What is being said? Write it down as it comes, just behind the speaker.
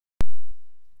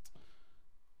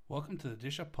Welcome to the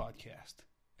Dish Up Podcast,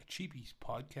 a Cheapies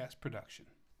podcast production.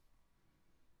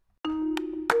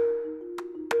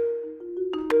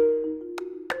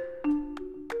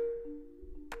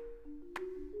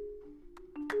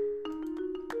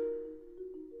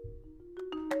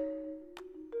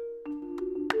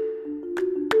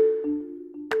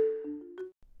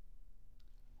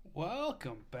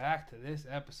 Welcome back to this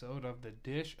episode of the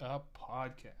Dish Up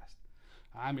Podcast.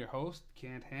 I'm your host,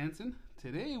 Kent Hansen.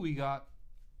 Today we got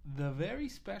the very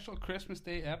special Christmas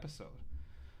Day episode.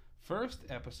 First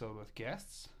episode with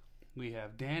guests. We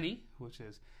have Danny, which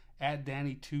is at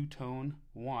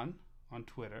Danny2Tone1 on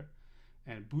Twitter,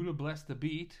 and Buddha Bless the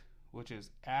Beat, which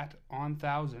is at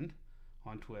On1000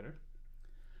 on Twitter.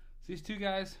 So these two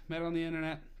guys met on the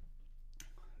internet.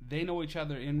 They know each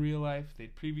other in real life.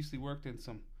 They'd previously worked in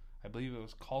some, I believe it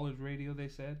was college radio, they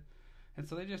said. And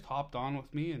so they just hopped on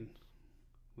with me and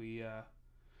we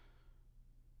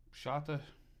shot the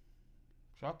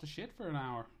shit for an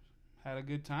hour. Had a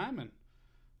good time, and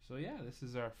so yeah, this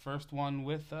is our first one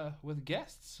with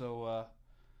guests. So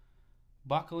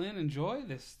buckle in, enjoy.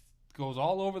 This goes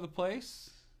all over the place.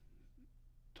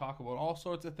 Talk about all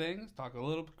sorts of things. Talk a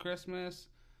little bit Christmas.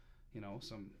 You know,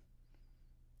 some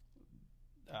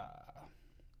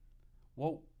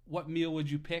what meal would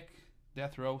you pick?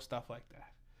 Death row, stuff like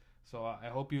that. So I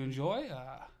hope you enjoy.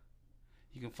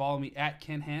 You can follow me at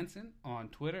Ken Hansen on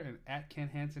Twitter and at Ken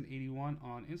Hansen81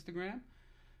 on Instagram.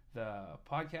 The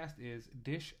podcast is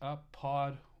Dish Up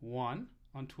Pod 1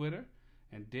 on Twitter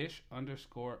and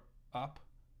Dish_up_pod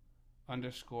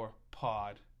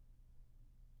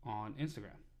on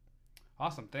Instagram.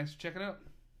 Awesome. Thanks for checking out.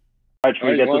 All right,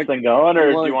 should we get this thing going,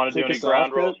 or do you want to do any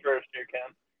ground rules first here,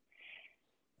 Ken?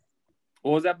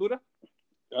 What was that, Buddha?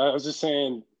 I was just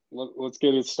saying, let's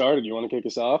get it started. You want to kick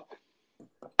us off?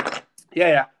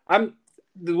 Yeah.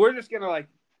 We're just gonna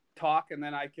talk, and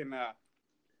then I can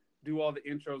do all the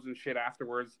intros and shit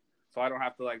afterwards, so I don't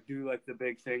have to do the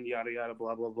big thing, yada yada,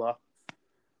 blah blah blah.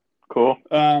 Cool.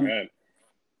 Right.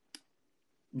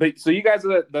 But so you guys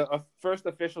are the first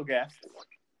official guest.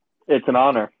 It's an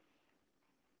honor.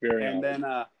 Very and honest.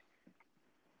 then,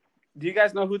 do you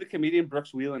guys know who the comedian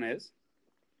Brooks Wheelan is?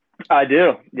 I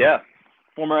do. Yeah,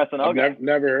 former SNL guy. I've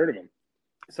never heard of him.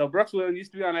 So Brooks Wheelan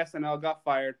used to be on SNL, got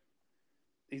fired.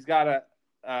 He's got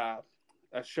a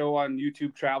show on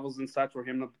YouTube, Travels and such, where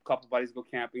him and a couple buddies go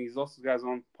camping. He's also got his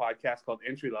own podcast called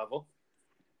Entry Level.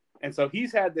 And so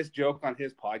he's had this joke on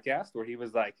his podcast where he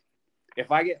was like,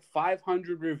 if I get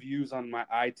 500 reviews on my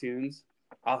iTunes,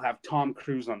 I'll have Tom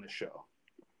Cruise on the show.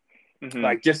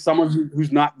 Mm-hmm. Just someone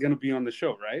who's not going to be on the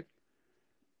show, right?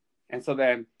 And so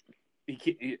then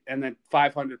then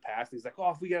 500 passed. And he's like,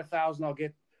 oh, if we get 1,000, I'll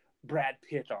get Brad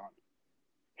Pitt on.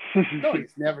 No,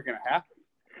 it's never going to happen.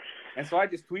 And so I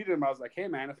just tweeted him. I was like, hey,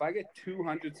 man, if I get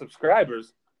 200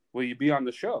 subscribers, will you be on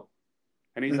the show?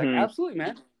 And he's like, absolutely,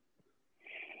 man.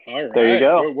 All right. There you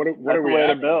go. What That's are we the way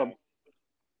at to build. now?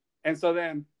 And so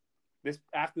then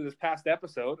after this past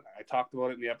episode, I talked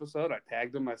about it in the episode. I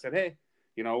tagged him. I said, hey,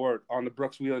 we're on the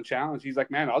Brooks Wheelan Challenge. He's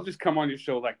like, man, I'll just come on your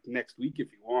show next week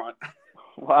if you want.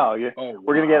 Wow,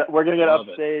 we're gonna get Love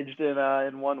upstaged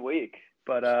in 1 week,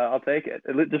 but I'll take it.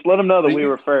 Just let him know that we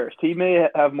were first. He may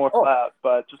have more clout,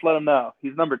 but just let him know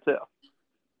he's number 2.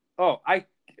 Oh, I'm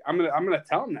gonna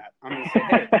tell him that. I'm gonna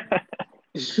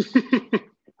say, hey,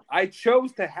 I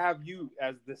chose to have you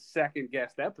as the second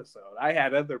guest episode. I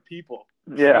had other people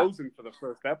chosen for the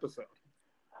first episode.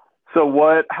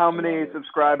 So how many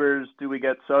subscribers do we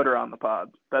get Soder on the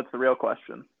pod? That's the real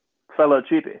question. Fellow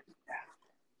cheapie.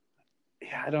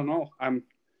 Yeah, I don't know. I'm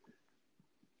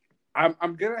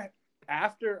gonna,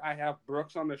 after I have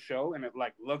Brooks on the show and it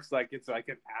looks like it's an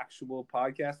actual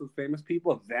podcast with famous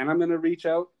people, then I'm gonna reach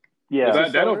out. Yeah,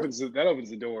 Well, that opens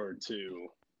the door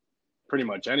to pretty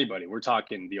much anybody. We're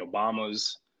talking the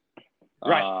Obamas,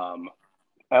 Right?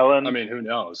 Ellen. I mean, who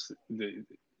knows?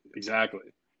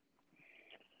 Exactly.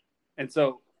 And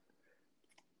so,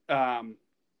 Joe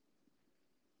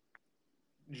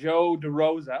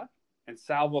DeRosa and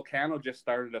Sal Volcano just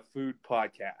started a food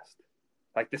podcast,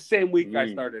 the same week I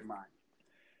started mine.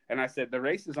 And I said, the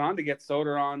race is on to get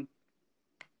Soder on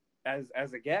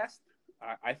as a guest.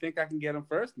 I think I can get him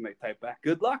first. And they typed back,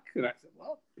 good luck. And I said,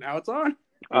 well, now it's on.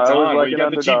 It's on. Well, like you an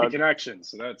got the underdog. cheapie connection,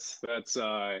 so that's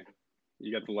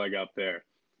you got the leg up there.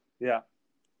 Yeah.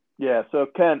 Yeah, so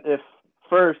Ken,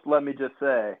 let me just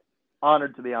say,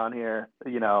 honored to be on here.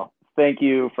 Thank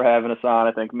you for having us on.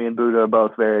 I think me and Buddha are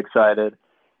both very excited.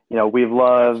 We've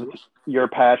loved your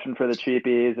passion for the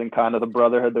cheapies and kind of the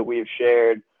brotherhood that we've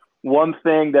shared. One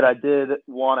thing that I did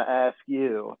want to ask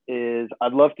you is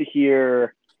I'd love to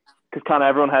hear because kind of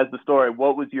everyone has the story.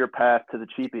 What was your path to the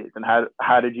cheapies, and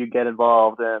how did you get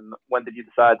involved, and when did you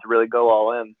decide to really go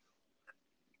all in?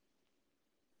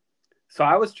 So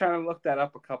I was trying to look that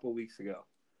up a couple weeks ago,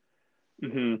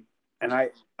 Mm-hmm. and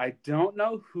I don't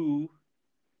know who.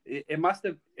 It must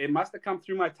have come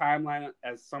through my timeline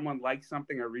as someone liked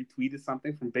something or retweeted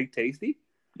something from Big Tasty.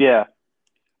 Yeah.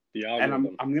 The And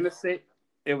algorithm. I'm gonna say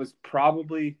it was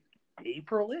probably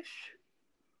April-ish.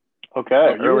 Okay.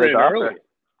 Oh, you were Early in adopter. early.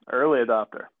 Early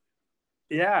adopter.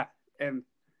 Yeah, and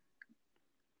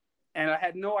I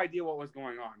had no idea what was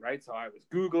going on, right? So I was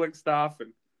Googling stuff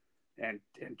and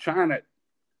trying to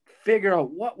figure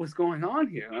out what was going on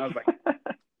here. And I was like,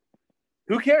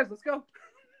 who cares? Let's go.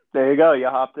 There you go. You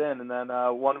hopped in, and then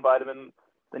one vitamin.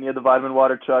 Then you had the vitamin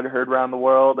water chug heard around the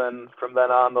world, and from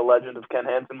then on, the legend of Ken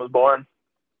Hansen was born.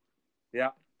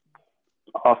 Yeah.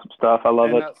 Awesome stuff. I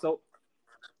love it.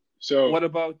 So what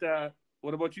about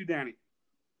you, Danny?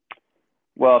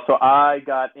 Well, so I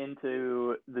got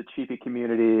into the cheapie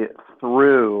community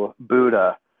through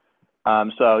Buddha.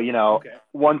 So, Okay.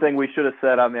 one thing we should have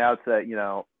said on the outset,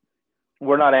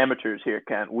 we're not amateurs here,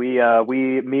 Kent. Me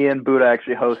and Buddha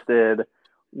actually hosted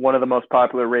one of the most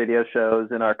popular radio shows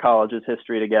in our college's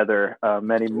history together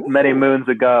many moons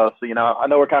ago. So, I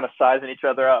know we're kind of sizing each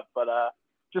other up, but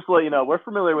just to let you know, we're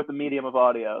familiar with the medium of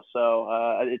audio. So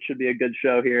it should be a good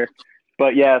show here.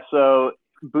 But yeah, so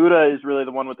Buddha is really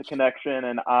the one with the connection,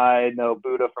 and I know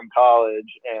Buddha from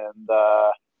college, and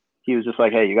he was just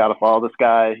like, hey, you got to follow this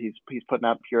guy. He's putting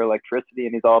out pure electricity,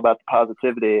 and he's all about the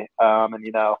positivity.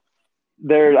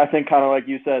 There, I think, kind of like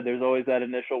you said, there's always that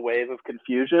initial wave of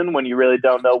confusion when you really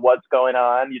don't know what's going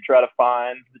on. You try to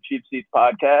find the Cheap Seats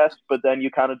podcast, but then you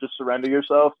kind of just surrender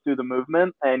yourself to the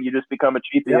movement, and you just become a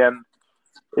cheapie, Yep. and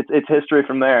it's history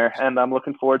from there. And I'm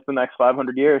looking forward to the next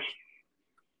 500 years.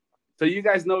 So you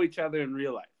guys know each other in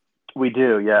real life? We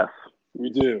do, yes. We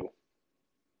do.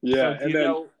 Yeah,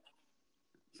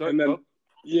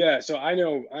 so I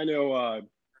know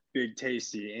Big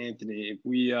Tasty, Anthony.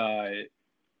 We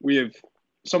have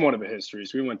somewhat of a history.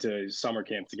 So we went to summer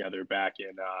camp together back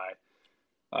in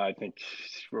I think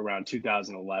around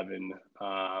 2011.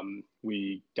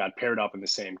 We got paired up in the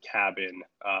same cabin,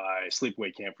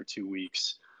 sleepaway camp for 2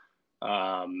 weeks.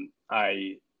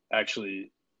 I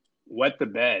actually wet the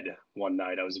bed one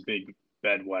night. I was a big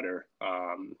bed wetter,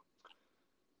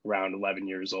 around 11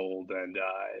 years old, and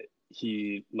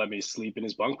he let me sleep in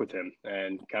his bunk with him,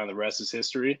 and kind of the rest is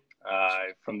history.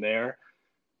 From there,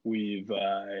 we've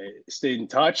stayed in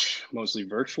touch, mostly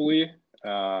virtually.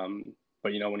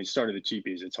 But when you started the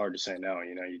Cheapies, it's hard to say no.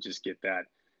 You just get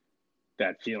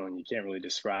that feeling. You can't really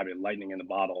describe it. Lightning in the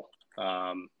bottle.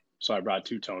 So I brought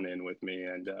Two-Tone in with me,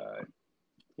 and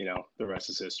the rest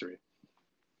is history.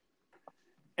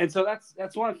 And so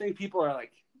that's one thing people are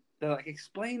like. They're like,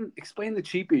 explain the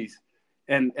Cheapies,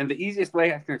 and the easiest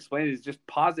way I can explain it is just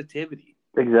positivity.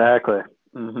 Exactly.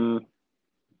 Mm-hmm.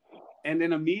 And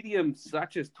in a medium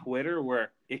such as Twitter,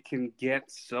 where it can get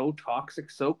so toxic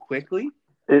so quickly,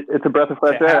 it's a breath of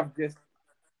fresh air.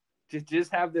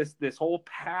 Just have this whole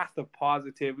path of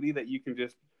positivity that you can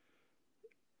just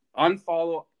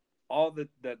unfollow all the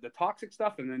toxic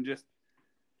stuff, and then just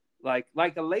like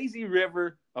a lazy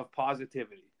river of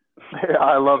positivity.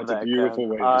 I love That's that. a beautiful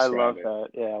way to I describe love it. that.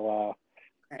 Yeah, wow.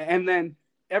 And then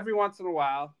every once in a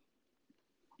while,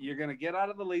 you're going to get out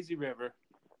of the lazy river,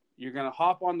 you're going to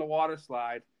hop on the water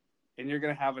slide, and you're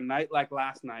going to have a night like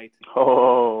last night.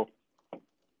 Oh.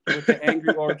 With the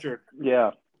Angry Orchard.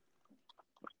 Yeah.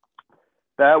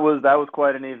 That was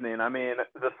quite an evening. I mean,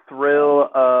 the thrill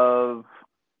of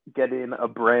getting a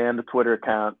brand Twitter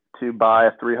account to buy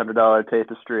a $300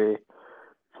 tapestry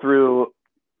through,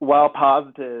 while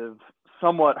positive,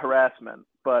 somewhat harassment,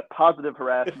 but positive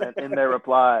harassment in their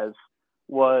replies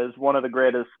was one of the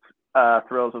greatest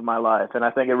thrills of my life. And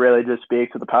I think it really just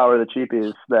speaks to the power of the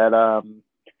Cheapies that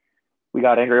we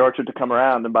got Angry Orchard to come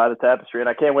around and buy the tapestry. And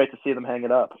I can't wait to see them hang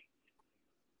it up.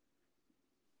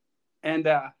 And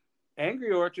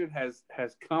Angry Orchard has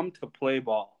come to play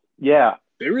ball. Yeah.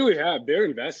 They really have. They're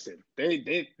invested.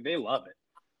 They love it.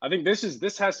 I think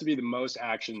this has to be the most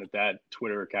action that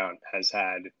Twitter account has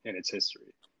had in its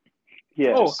history.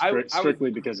 Yeah.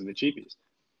 Strictly because of the Cheapies.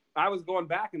 I was going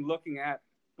back and looking at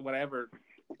whatever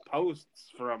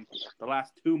posts from the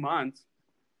last 2 months,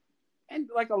 and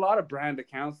like a lot of brand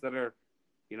accounts that are,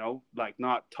 like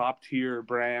not top tier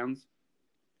brands,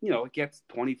 it gets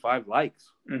 25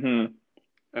 likes. Mm-hmm.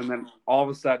 And then all of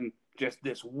a sudden, just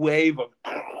this wave of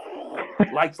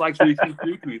likes,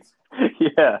 retweets.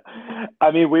 Yeah.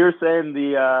 I mean, we were saying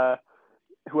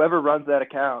whoever runs that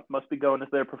account must be going to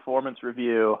their performance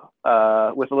review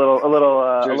with a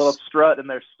little strut in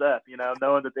their step,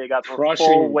 knowing that they got the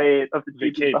full weight of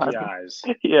the KPIs.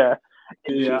 Yeah.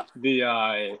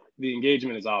 The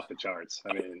engagement is off the charts.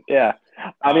 I mean, yeah.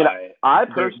 I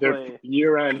personally, their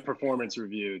year-end performance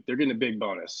review, they're getting a big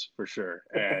bonus for sure.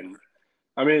 And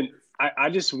I mean, I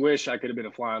just wish I could have been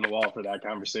a fly on the wall for that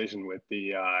conversation with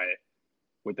the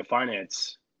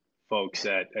finance folks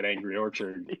at Angry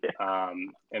Orchard,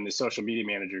 and the social media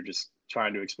manager just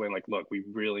trying to explain, like, look, we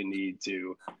really need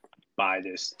to buy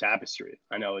this tapestry.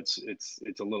 I know it's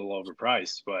a little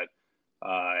overpriced, but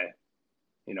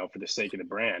for the sake of the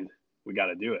brand, we got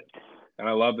to do it. And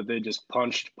I love that they just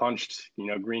punched,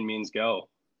 green means go,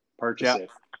 purchase it.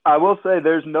 I will say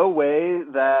there's no way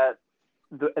that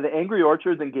the Angry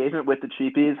Orchard's engagement with the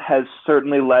cheapies has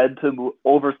certainly led to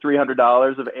over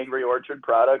 $300 of Angry Orchard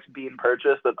products being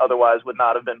purchased that otherwise would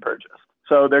not have been purchased.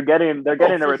 So they're getting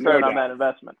a return on that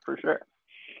investment for sure.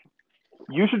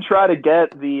 You should try to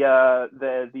get the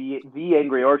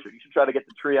Angry Orchard. You should try to get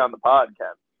the tree on the pod, Ken.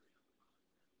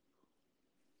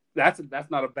 That's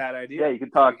not a bad idea. Yeah, you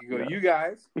can talk. So you can go to you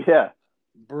guys. Yeah.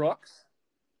 Brooks.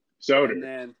 Soder. And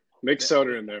then mix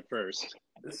soda in there first.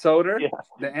 Soder. Yeah.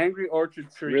 The Angry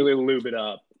Orchard tree. Really lube it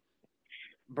up.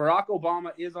 Barack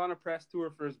Obama is on a press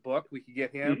tour for his book. We could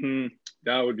get him. Mm-hmm.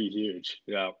 That would be huge.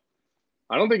 Yeah.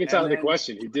 I don't think it's out of the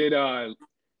question. He did.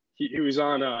 He was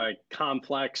on a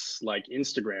Complex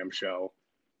Instagram show.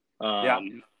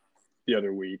 The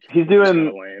other week. He's doing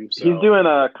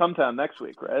a Come Town next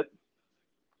week, right?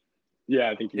 Yeah,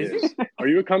 I think he is. Are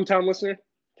you a Come Town listener,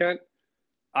 Kent?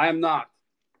 I am not.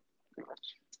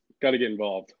 Got to get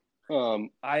involved.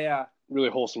 Really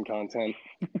wholesome content.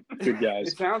 Good guys.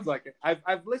 It sounds like it.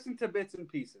 I've listened to bits and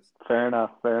pieces. Fair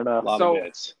enough. A lot of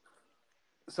bits.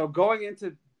 So going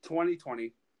into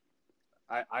 2020,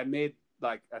 I made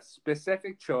a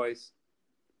specific choice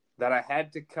that I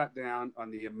had to cut down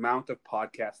on the amount of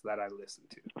podcasts that I listened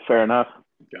to. Fair enough.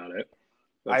 Got it.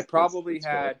 I probably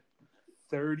had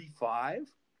 35.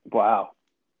 Wow.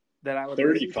 That I would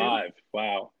 35.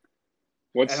 Wow.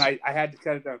 And I had to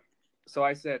cut it down. So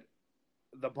I said,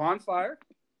 The Bonfire,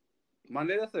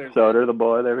 Monday to Thursday. Soder, the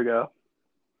boy. There we go.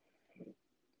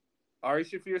 Ari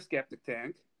Shaffir, Skeptic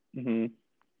Tank. Mm-hmm.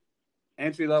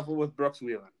 Entry Level with Brooks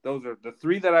Wheelan. Those are the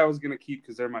three that I was going to keep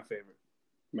because they're my favorite.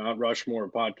 Mount Rushmore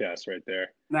podcast right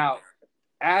there. Now,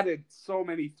 added so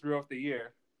many throughout the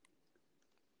year.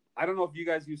 I don't know if you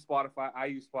guys use Spotify. I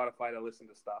use Spotify to listen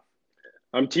to stuff.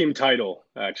 I'm Team Tidal,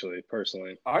 actually,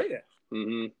 personally. Are you?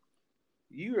 Mm-hmm.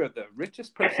 You are the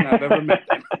richest person I've ever met.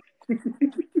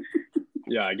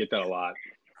 Yeah, I get that a lot.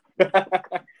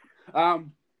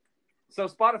 So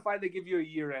Spotify, they give you a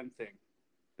year-end thing.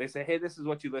 They say, hey, this is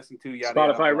what you listen to. Yada,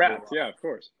 Spotify Wrapped, yeah, of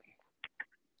course.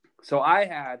 So I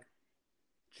had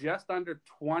just under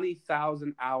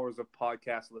 20,000 hours of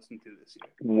podcasts listened to this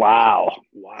year. Wow.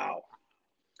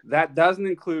 That doesn't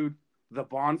include The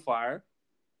Bonfire,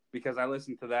 because I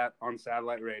listened to that on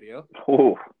satellite radio.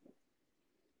 Ooh.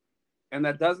 And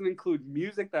that doesn't include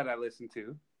music that I listen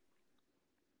to.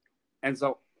 And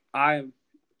so I'm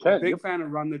a big fan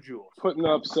of Run the Jewels. Putting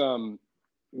up some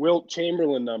Wilt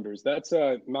Chamberlain numbers. That's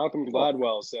Malcolm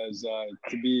Gladwell says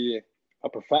to be a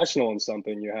professional in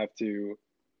something, you have to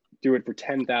do it for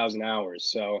 10,000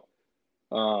 hours. So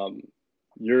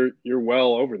you're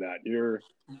well over that.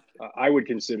 I would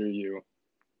consider you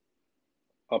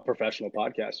a professional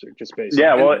podcaster just based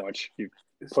on how much you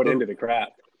put into the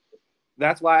craft.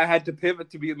 That's why I had to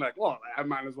pivot to being like, well, I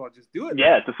might as well just do it.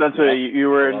 Yeah, it's essentially you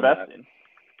were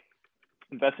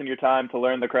investing your time to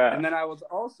learn the craft. And then I was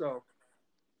also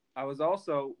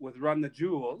with Run the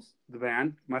Jewels, the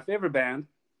band, my favorite band.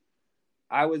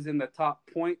 I was in the top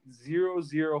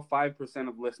 0.005%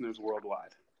 of listeners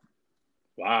worldwide.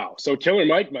 Wow. So Killer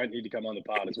Mike might need to come on the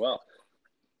pod as well.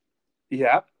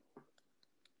 Yeah.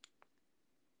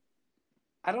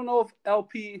 I don't know if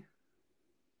LP,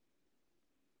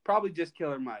 probably just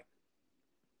Killer Mike.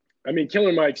 I mean,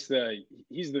 Killer Mike's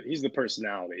he's the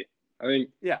personality. I think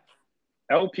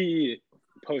LP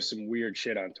posts some weird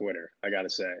shit on Twitter, I gotta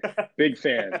say. Big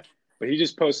fan. But he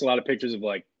just posts a lot of pictures of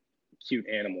cute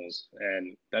animals,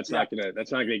 and that's not gonna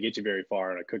get you very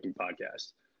far on a cooking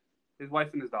podcast. His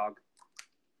wife and his dog.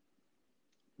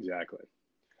 Exactly.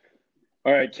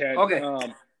 All right, Ken. Okay.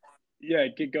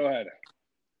 Go ahead.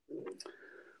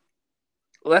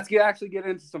 Let's get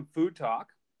into some food talk.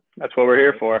 That's what we're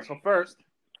here for. So first,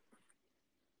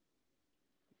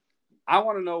 I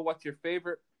want to know what's your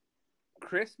favorite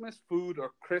Christmas food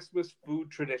or Christmas food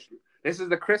tradition. This is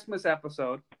the Christmas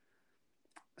episode.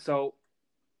 So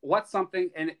what's something,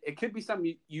 and it could be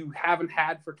something you haven't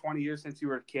had for 20 years since you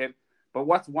were a kid, but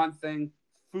what's one thing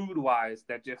food-wise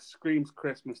that just screams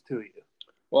Christmas to you?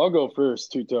 Well, I'll go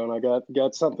first, Two-Tone. I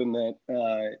got something that,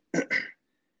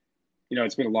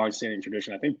 it's been a long-standing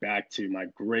tradition. I think back to my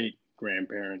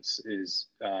great-grandparents is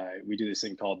we do this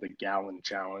thing called the Gallon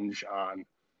Challenge on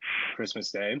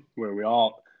Christmas Day, where we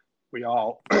all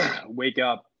wake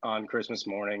up on Christmas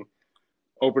morning,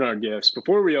 open our gifts.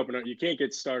 Before we open it, you can't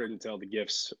get started until the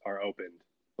gifts are opened.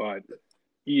 But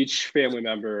each family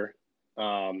member,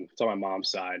 it's on my mom's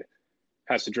side,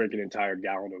 has to drink an entire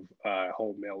gallon of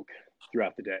whole milk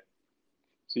throughout the day.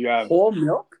 So you have whole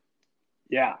milk?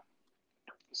 Yeah.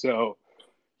 So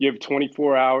you have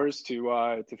 24 hours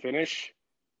to finish.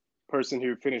 Person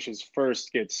who finishes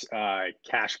first gets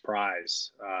cash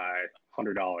prize,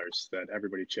 $100 that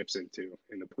everybody chips into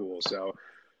in the pool. So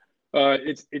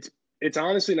it's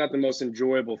honestly not the most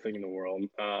enjoyable thing in the world,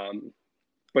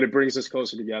 but it brings us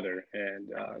closer together. And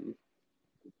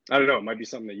I don't know, it might be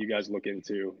something that you guys look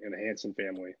into in the Hanson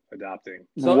family adopting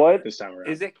this time around.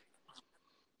 Is it?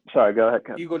 Sorry, go ahead,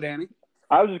 Ken. You go, Danny.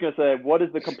 I was just going to say, what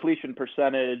is the completion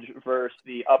percentage versus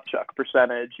the upchuck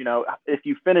percentage? If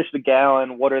you finish the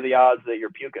gallon, what are the odds that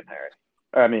you're puking there?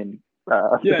 I mean,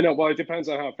 well, it depends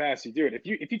on how fast you do it.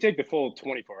 If you take the full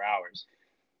 24 hours,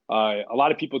 a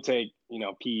lot of people take,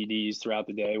 PEDs throughout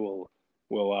the day.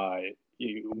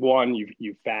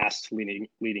 You fast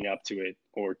leading up to it,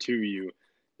 or two, you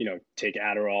take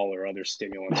Adderall or other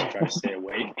stimulants to try to stay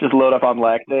awake. Just load up on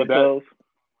lactate pills.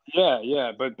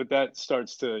 Yeah, but that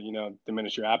starts to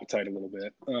diminish your appetite a little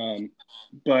bit.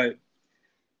 But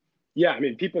yeah, I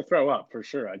mean, people throw up for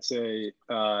sure. I'd say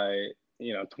 20%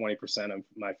 of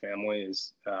my family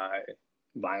is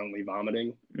violently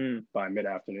vomiting by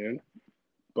mid-afternoon.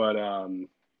 But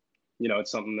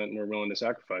it's something that we're willing to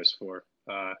sacrifice for.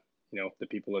 The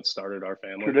people that started our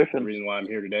family. Tradition. The reason why I'm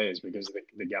here today is because of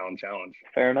the Gallon Challenge.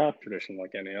 Fair enough. Tradition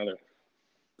like any other.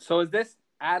 So is this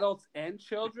adults and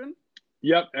children?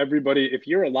 Yep, everybody. If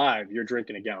you're alive, you're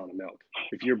drinking a gallon of milk.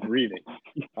 If you're breathing,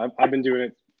 I've been doing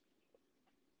it.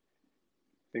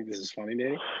 I think this is funny,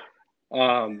 Danny.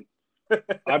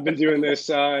 I've been doing this.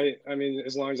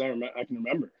 As long as I can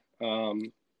remember.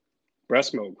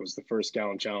 Breast milk was the first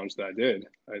Gallon Challenge that I did.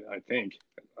 I think.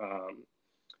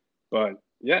 But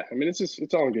yeah,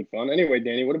 it's all in good fun. Anyway,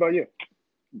 Danny, what about you?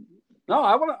 No,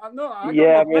 I want to. No, I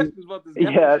yeah, questions about this.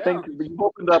 I think you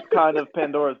opened up kind of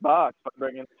Pandora's box by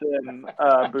bringing this in,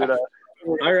 Buddha.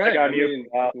 All right,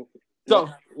 so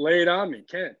lay it on me,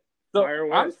 Ken. So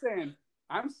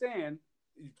I'm saying,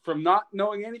 from not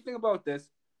knowing anything about this,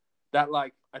 that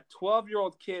like a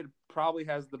 12-year-old kid probably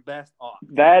has the best odds.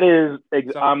 That is,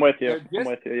 I'm with you. I'm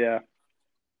with you. Yeah.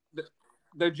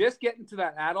 They're just getting to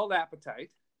that adult appetite,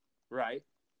 right?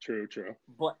 True.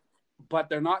 But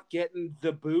they're not getting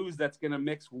the booze that's going to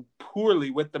mix poorly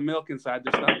with the milk inside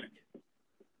their stomach.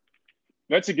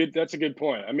 That's a good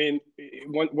point. I mean,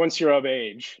 once you're of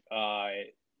age,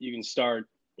 you can start,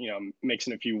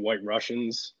 mixing a few White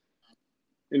Russians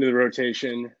into the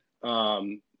rotation.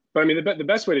 But I mean, the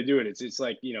best way to do it, it's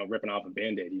like, ripping off a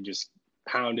Band-Aid. You just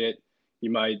pound it. You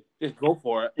might just go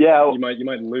for it. Yeah. You might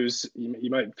lose.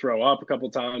 You might throw up a couple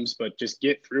times, but just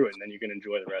get through it, and then you can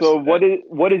enjoy the rest. So what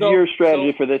is your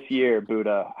strategy for this year,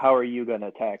 Buddha? How are you going to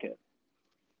attack it?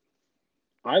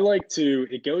 I like to.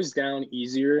 It goes down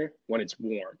easier when it's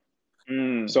warm.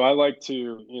 So I like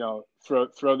to,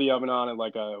 throw the oven on at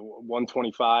like a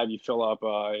 125. You fill up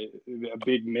a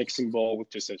big mixing bowl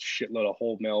with just a shitload of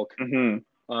whole milk.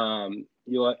 Mm-hmm.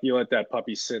 You let that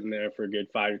puppy sit in there for a good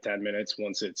 5 to 10 minutes.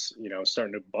 Once it's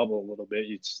starting to bubble a little bit,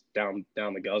 it's down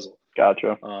the guzzle.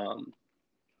 Gotcha.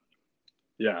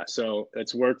 Yeah, so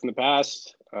it's worked in the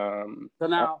past. So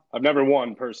now I've never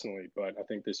won personally, but I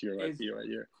think this year might be right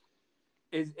year.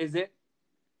 Is it?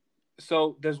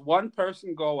 So does one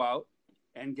person go out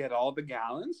and get all the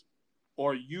gallons,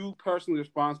 or you personally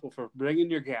responsible for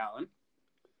bringing your gallon?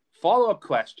 Follow-up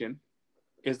question: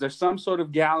 is there some sort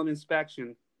of gallon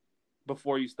inspection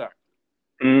before you start?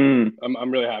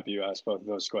 I'm really happy you asked both of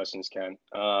those questions, Ken.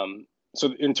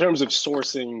 So in terms of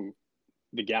sourcing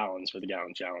the gallons for the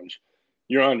Gallon Challenge,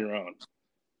 you're on your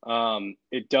own.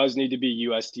 It does need to be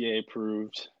USDA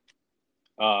approved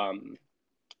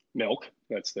milk.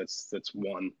 That's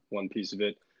one piece of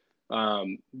it.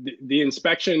 The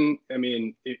inspection, I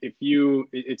mean,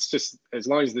 it's just as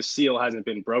long as the seal hasn't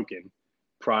been broken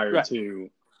prior to,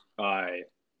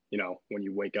 when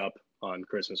you wake up on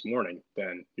Christmas morning,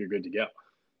 then you're good to go.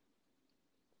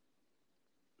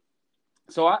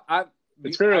 So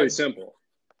it's fairly simple.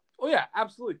 Oh yeah,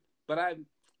 absolutely. But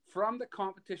from the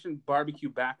competition barbecue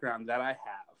background that I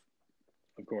have,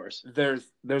 of course.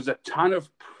 There's a ton of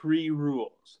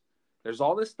pre-rules. There's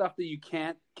all this stuff that you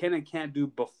can and can't do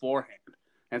beforehand.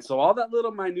 And so all that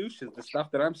little minutia is the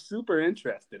stuff that I'm super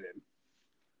interested in.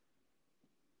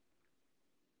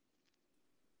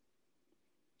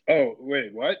 Oh,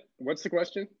 wait, what? What's the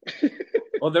question?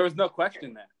 Well, there was no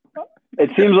question there.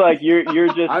 It seems like you're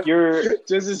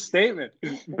just a statement.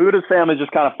 Buddha's family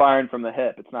just kind of firing from the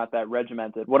hip. It's not that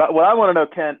regimented. What I want to know,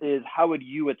 Kent, is how would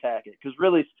you attack it? Because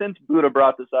really, since Buddha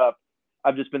brought this up,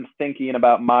 I've just been thinking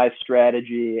about my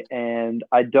strategy, and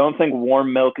I don't think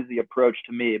warm milk is the approach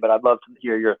to me, but I'd love to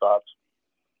hear your thoughts.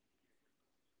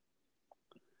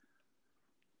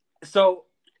 So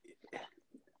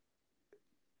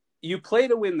you play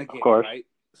to win the game, right?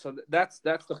 So that's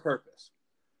the purpose.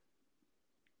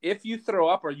 If you throw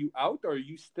up, are you out or are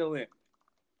you still in?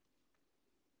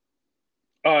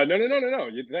 No.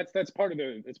 That's part of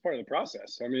the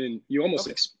process. I mean, you almost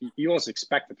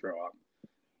expect to throw up.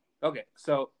 Okay,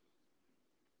 so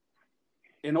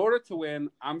in order to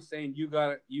win, I'm saying you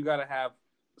gotta have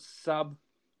sub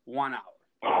 1 hour.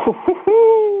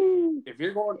 If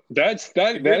you're going, that's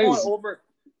an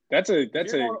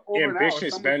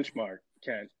ambitious benchmark,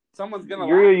 Ken. Someone's gonna.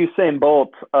 You're Usain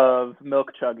Bolt of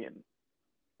milk chugging.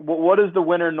 What does the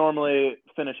winner normally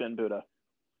finish in, Buddha?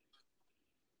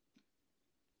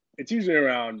 It's usually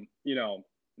around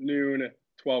noon,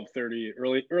 12:30,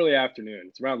 early afternoon.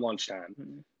 It's around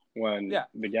lunchtime when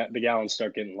the gallons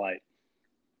start getting light.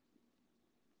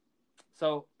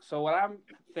 So what I'm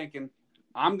thinking,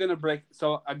 I'm gonna break.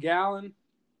 So a gallon,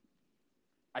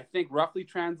 I think, roughly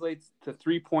translates to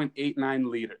 3.89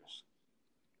 liters.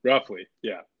 Roughly,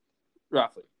 yeah.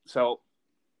 Roughly. So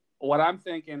what I'm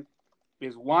thinking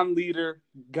is 1 liter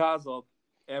guzzled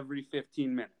every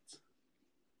 15 minutes.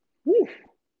 Woo.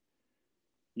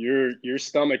 Your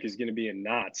stomach is going to be in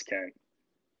knots, Ken.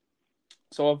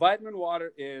 So a vitamin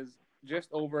water is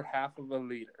just over half of a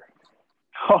liter.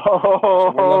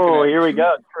 Oh, so here we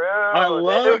go. True. I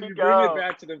love you bring it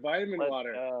back to the vitamin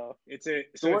water. Go. It's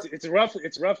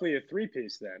roughly a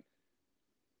 3-piece then.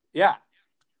 Yeah.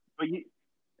 Okay.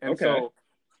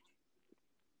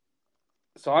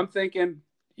 So I'm thinking,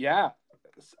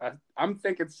 I'm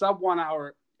thinking sub 1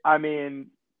 hour. I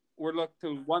mean, we're looking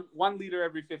to one liter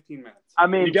every 15 minutes. I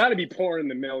mean, you got to be pouring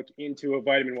the milk into a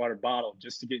vitamin water bottle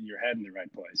just to get your head in the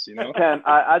right place, Ken,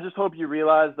 I just hope you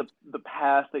realize the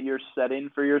path that you're setting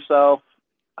for yourself,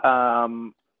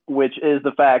 which is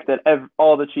the fact that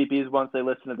all the cheapies, once they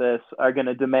listen to this, are going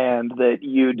to demand that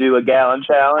you do a gallon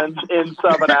challenge in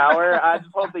sub an hour. I just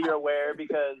hope that you're aware,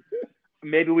 because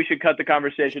maybe we should cut the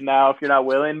conversation now if you're not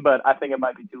willing, but I think it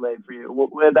might be too late for you.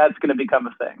 That's going to become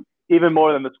a thing, even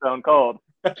more than the Stone Cold.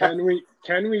 Can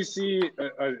we see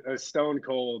a Stone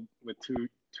Cold with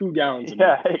two gallons?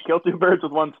 Kill two birds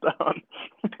with one stone.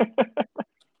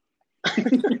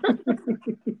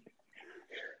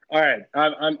 All right,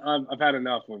 I've had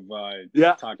enough of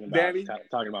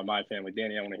talking about my family.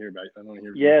 Danny, I want to hear about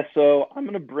it. Yeah, so I'm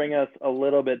going to bring us a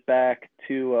little bit back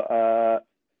to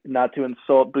not to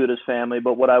insult Buddha's family,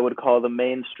 but what I would call the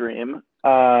mainstream.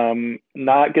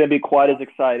 Not going to be quite as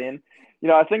exciting.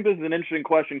 I think this is an interesting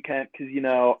question, Kent, because,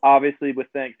 obviously with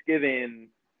Thanksgiving,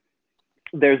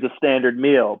 there's the standard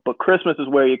meal, but Christmas is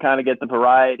where you kind of get the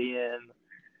variety in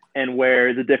and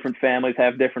where the different families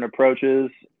have different approaches.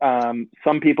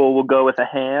 Some people will go with a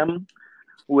ham,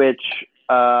 which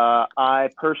I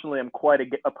personally am quite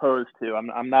opposed to.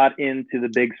 I'm not into the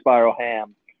big spiral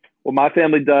ham. What my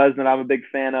family does, and I'm a big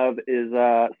fan of, is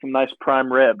some nice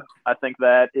prime rib. I think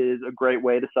that is a great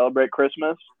way to celebrate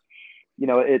Christmas.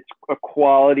 It's a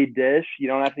quality dish. You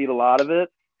don't have to eat a lot of it.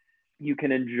 You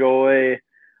can enjoy,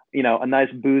 a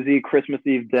nice boozy Christmas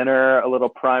Eve dinner, a little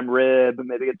prime rib,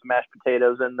 maybe get some mashed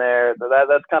potatoes in there.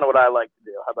 That's kind of what I like to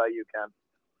do. How about you, Ken?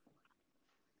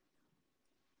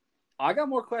 I got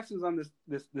more questions on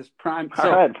this prime.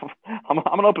 All right. I'm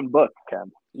an open book,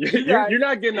 Ken. You're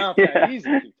not getting off that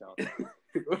easy.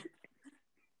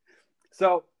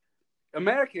 So,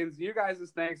 Americans, you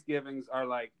guys' Thanksgivings are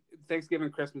like Thanksgiving,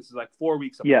 Christmas is like 4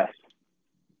 weeks apart. Yes.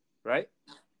 Right?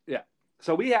 Yeah.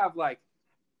 So we have like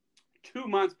 2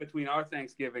 months between our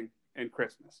Thanksgiving and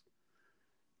Christmas.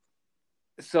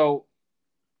 So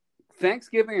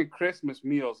Thanksgiving and Christmas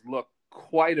meals look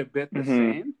quite a bit the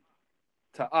same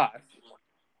to us,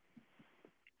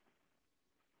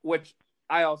 which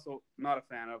I also not a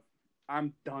fan of.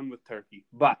 I'm done with turkey,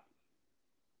 but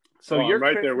you're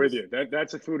right there with you.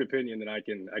 That's a food opinion that I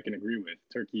can agree with.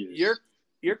 Turkey is your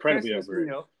incredibly Christmas overrated.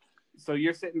 meal. So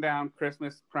you're sitting down,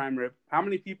 Christmas prime rib. How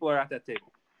many people are at that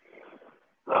table?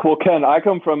 Well, Ken, I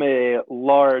come from a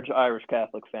large Irish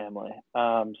Catholic family.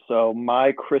 So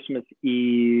my Christmas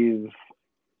Eve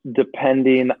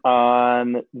depending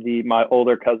on my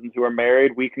older cousins who are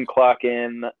married, we can clock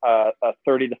in a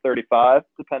 30 to 35,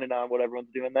 depending on what everyone's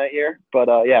doing that year. But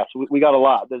yeah, so we got a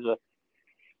lot.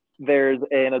 There's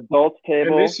an adults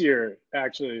table. And this year,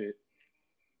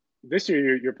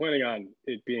 you're planning on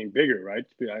it being bigger, right?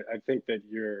 I think that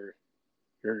you're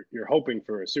hoping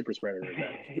for a super spreader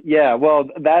event. Yeah, well,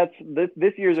 that's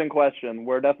this year's in question.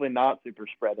 We're definitely not super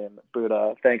spreading,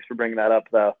 but thanks for bringing that up,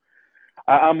 though.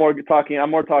 I'm more talking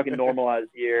normalized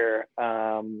year.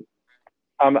 I'm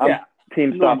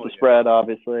team stop the spread,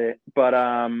 obviously, but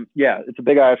yeah, it's a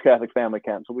big Irish Catholic family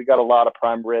camp, so we got a lot of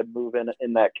prime rib moving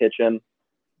in that kitchen.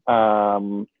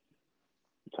 So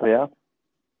yeah.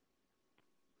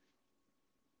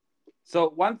 So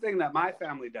one thing that my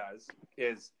family does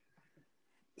is,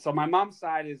 so my mom's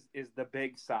side is the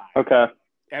big side. Okay.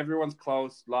 Everyone's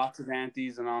close, lots of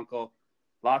aunties and uncle,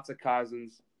 lots of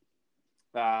cousins.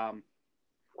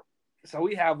 So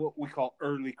we have what we call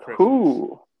early Christmas.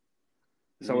 Ooh.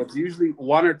 So it's usually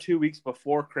 1 or 2 weeks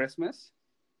before Christmas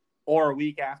or a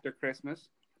week after Christmas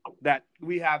that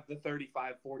we have the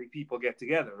 35, 40 people get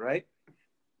together, right?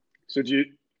 So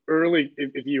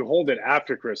if you hold it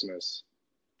after Christmas,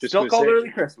 just still called early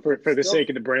Christmas. For the sake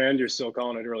of the brand, you're still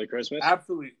calling it early Christmas?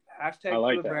 Absolutely. Hashtag I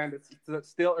like for the that. brand. It's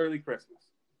still early Christmas.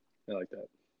 I like that.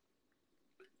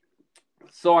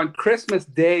 So on Christmas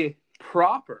Day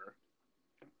proper,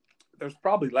 there's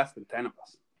probably less than 10 of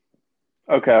us.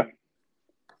 Okay.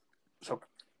 So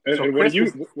and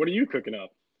what are you cooking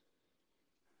up?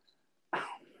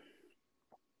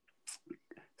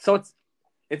 So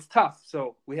it's tough.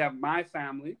 So we have my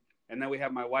family, and then we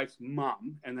have my wife's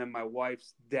mom, and then my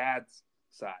wife's dad's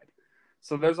side.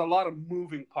 So there's a lot of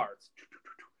moving parts.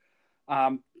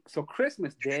 So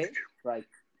Christmas Day, like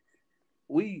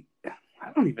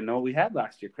I don't even know what we had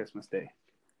last year Christmas Day.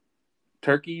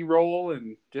 Turkey roll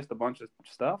and just a bunch of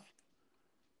stuff.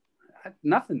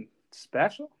 Nothing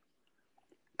special.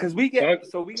 Because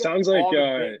sounds like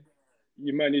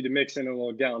you might need to mix in a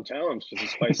little gallon challenge just to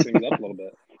spice things up a little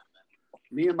bit.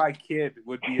 Me and my kid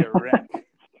would be a wreck.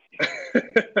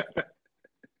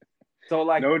 So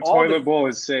like no toilet bowl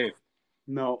is safe.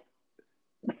 No.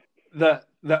 The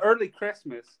early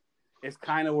Christmas is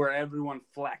kind of where everyone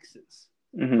flexes,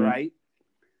 right?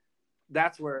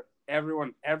 That's where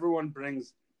everyone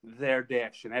brings their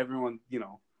dish, and everyone's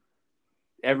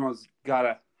got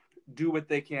to do what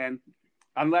they can.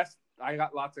 Unless I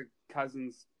got lots of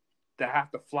cousins that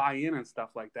have to fly in and stuff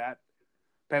like that.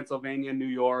 Pennsylvania, New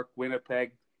York,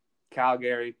 Winnipeg,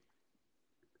 Calgary.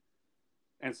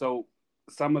 And so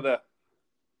some of the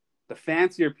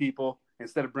fancier people,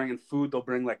 instead of bringing food, they'll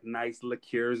bring like nice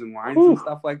liqueurs and wines and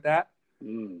stuff like that.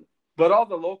 But all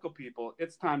the local people,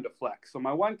 it's time to flex. So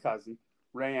my one cousin,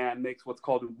 Rayanne, makes what's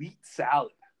called a wheat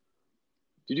salad.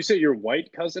 Did you say your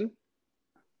white cousin?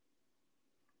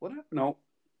 What? No.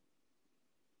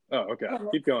 Oh, okay.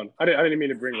 Keep going. I didn't mean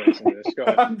to bring race into this. Go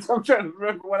ahead. I'm trying to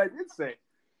remember what I did say.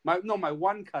 My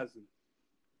one cousin.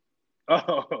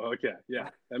 Oh, okay. Yeah,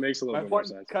 that makes a little bit more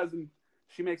sense. My one cousin,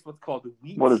 she makes what's called a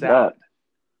wheat salad. What is that?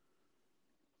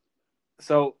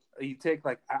 So you take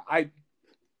like I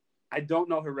don't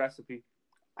know her recipe.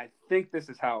 I think this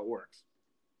is how it works.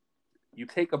 You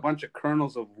take a bunch of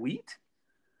kernels of wheat,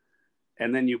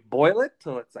 and then you boil it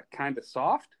till it's like kind of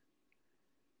soft,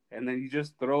 and then you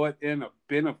just throw it in a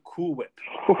bin of Cool Whip.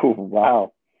 Oh,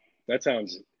 wow. That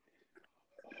sounds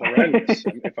horrendous,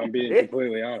 if I'm being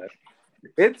completely honest.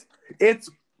 It's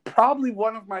probably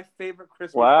one of my favorite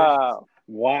Christmas dishes.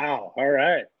 Wow. All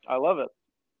right. I love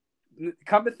it.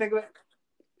 Come to think of it,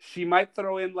 she might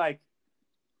throw in like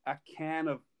a can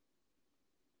of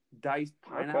diced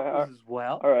pineapples as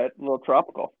well. All right, a little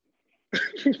tropical.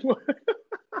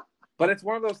 But it's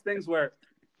one of those things where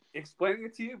explaining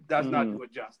it to you does not do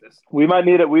it justice. We might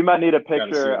need a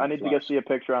picture. I need to see a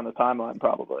picture on the timeline,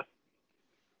 probably.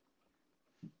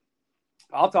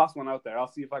 I'll toss one out there. I'll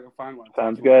see if I can find one.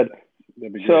 Sounds good.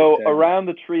 So around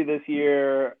the tree this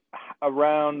year,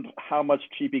 around how much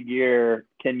cheapy gear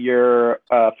can your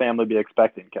family be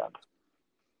expecting, Ken?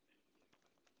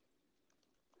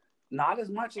 Not as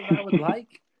much as I would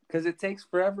like, because it takes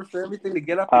forever for everything to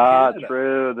get up to Canada.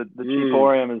 True. The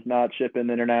Cheaporium is not shipping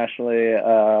internationally. There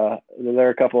are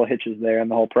a couple of hitches there in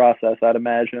the whole process, I'd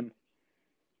imagine.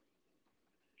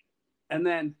 And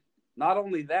then not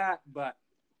only that, but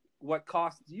what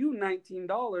costs you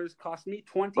 $19 cost me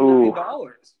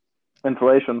 $29.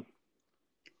 Inflation.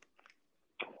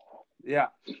 Yeah.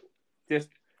 Just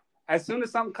as soon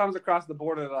as something comes across the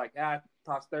border, they're like,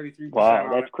 toss 33%. Wow,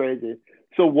 that's crazy.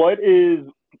 So what is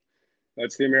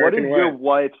That's the What is American your way.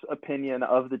 wife's opinion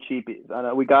of the cheapies? I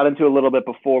know we got into a little bit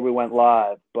before we went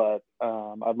live, but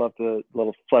I'd love to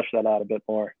flesh that out a bit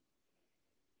more.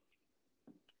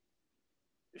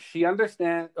 She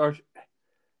understands, or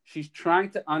she's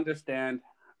trying to understand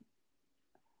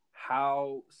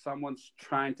how someone's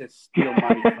trying to steal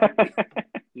money from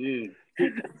me.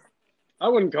 I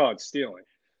wouldn't call it stealing.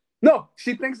 No,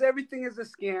 she thinks everything is a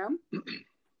scam.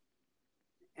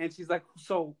 And she's like,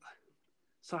 so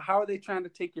how are they trying to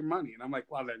take your money? And I'm like,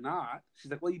 well, they're not.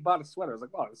 She's like, well, you bought a sweater. I was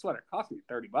like, well, the sweater cost me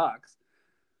 $30,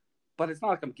 but it's not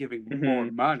like I'm giving more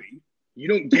money. You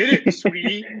don't get it,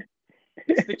 sweetie.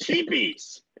 It's the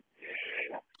cheapies.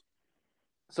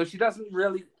 So she doesn't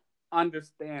really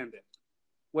understand it,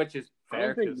 which is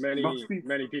fair. I don't think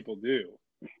many people do.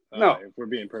 No, if we're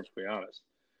being perfectly honest.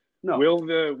 No. Will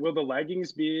the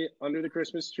leggings be under the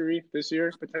Christmas tree this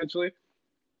year potentially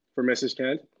for Mrs.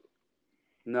 Kent?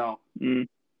 No.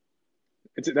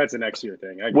 That's a next year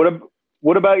thing.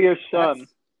 What about your son?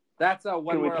 That's when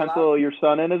Can we pencil your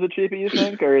son in as a cheapie, you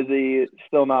think, or is he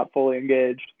still not fully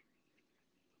engaged?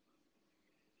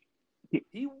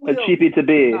 He will a cheapie to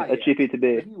be. Not a yet, cheapie to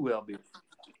be. He will be.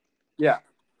 Yeah.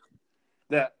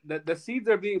 The seeds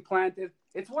are being planted.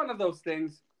 It's one of those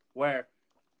things where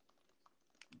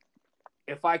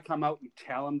if I come out and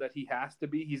tell him that he has to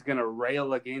be, he's going to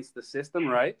rail against the system,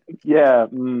 right? Yeah.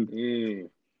 You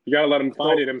got to let him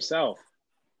find it himself.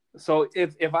 So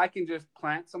if I can just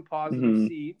plant some positive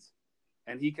seeds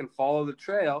and he can follow the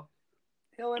trail,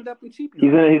 he'll end up in cheapie.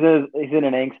 He's in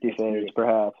an angsty phase,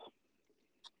 perhaps.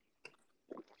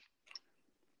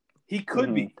 He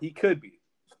could be. He could be.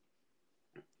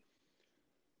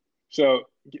 So,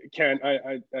 Ken,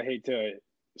 I hate to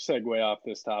segue off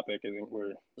this topic. I think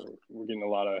we're getting a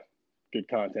lot of good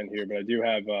content here, but I do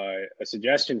have a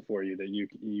suggestion for you that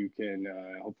you can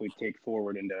hopefully take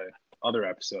forward into other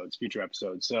episodes, future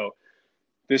episodes. So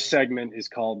this segment is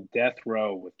called Death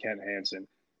Row with Kent Hansen.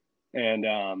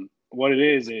 And what it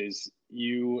is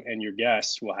you and your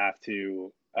guests will have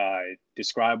to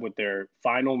describe what their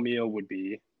final meal would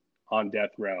be on death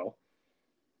row.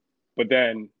 But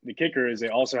then the kicker is they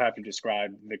also have to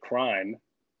describe the crime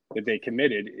that they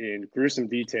committed in gruesome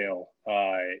detail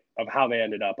of how they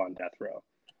ended up on death row.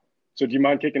 So do you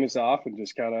mind kicking us off and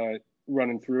just kind of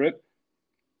running through it?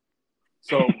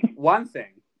 So one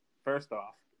thing, first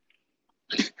off,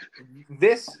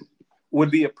 this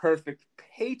would be a perfect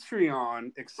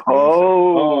Patreon exclusive.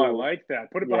 Oh, I like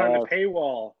that. Put it behind the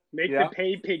paywall. Make the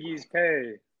pay piggies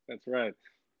pay. That's right.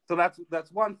 So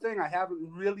that's one thing I haven't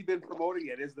really been promoting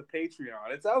yet is the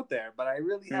Patreon. It's out there, but I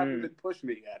really haven't been pushing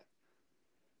it yet.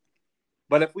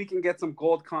 But if we can get some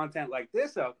gold content like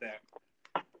this out there,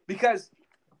 because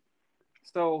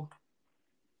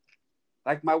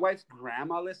like my wife's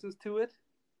grandma listens to it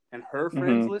and her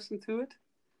friends listen to it.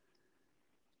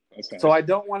 Nice. So I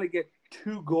don't want to get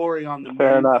too gory on the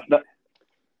Fair enough. No.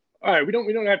 All right, we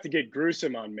don't have to get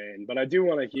gruesome on Maine, but I do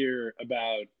want to hear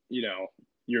about,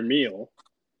 your meal.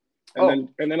 And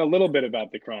then a little bit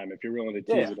about the crime, if you're willing to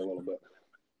tease it a little bit.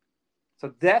 So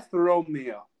death row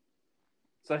meal.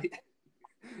 So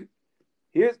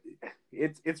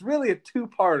it's really a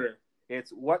two-parter.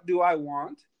 It's what do I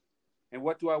want, and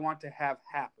what do I want to have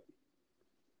happen.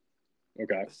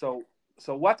 Okay. So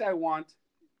what I want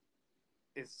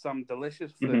is some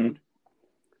delicious food,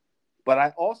 but I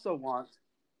also want,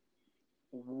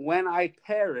 when I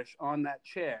perish on that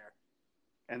chair,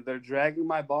 and they're dragging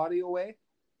my body away,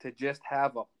 to just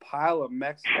have a pile of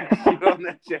Mexican shit on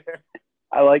that chair.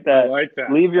 I like that.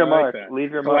 Leave your mark.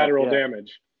 Leave your collateral mark.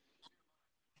 damage.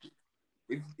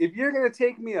 If you're gonna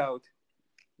take me out,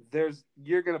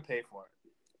 you're gonna pay for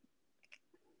it.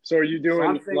 So are you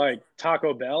doing like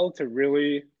Taco Bell to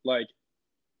really like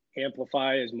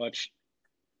amplify as much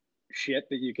shit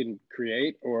that you can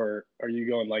create, or are you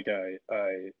going like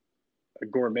a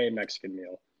gourmet Mexican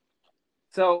meal?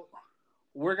 So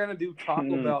we're gonna do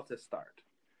Taco Bell to start.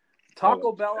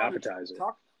 Taco Bell appetizer.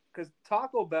 Because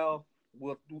Taco Bell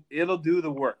it'll do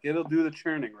the work. It'll do the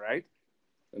churning, right?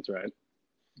 That's right.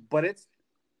 But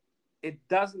it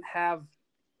doesn't have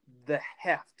the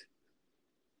heft,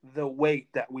 the weight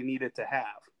that we need it to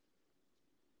have.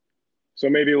 So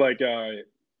maybe like a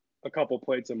couple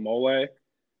plates of mole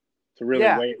to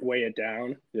really weigh it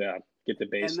down. Yeah, get the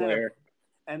base layer.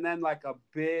 And then like a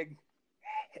big,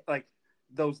 like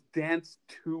those dense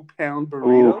 2-pound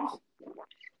burritos.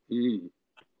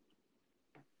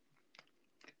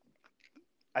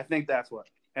 I think that's what.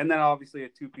 And then obviously a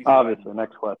 2-piece. Obviously,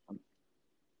 next question.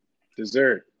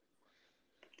 Dessert.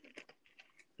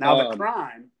 Now the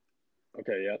crime.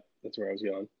 Okay, yeah, that's where I was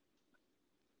going.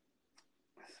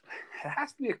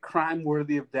 has to be a crime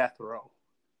worthy of death row.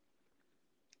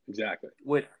 Exactly.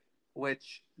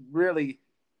 Which really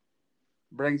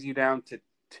brings you down to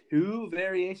two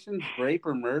variations: rape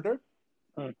or murder.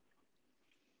 Hmm.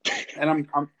 And I'm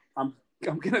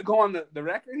gonna go on the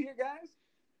record here, guys.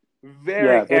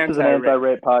 Yeah, this is an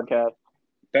anti-rape podcast.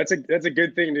 That's a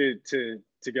good thing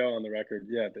to go on the record.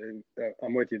 Yeah,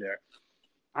 I'm with you there.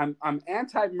 I'm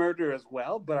anti-murder as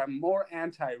well, but I'm more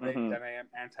anti-rape than I am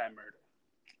anti-murder.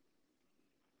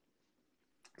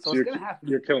 So it's gonna happen.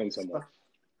 You're killing someone.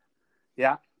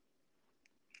 Yeah.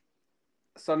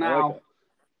 So now like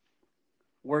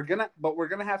we're gonna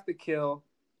have to kill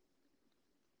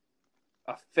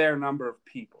a fair number of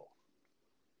people.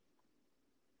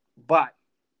 But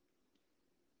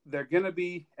they're gonna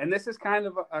be, and this is kind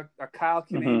of a Kyle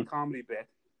Kinane comedy bit.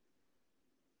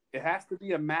 It has to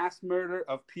be a mass murder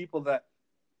of people that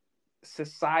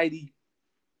society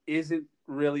isn't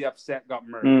really upset got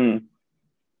murdered.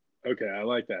 Okay, I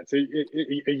like that. So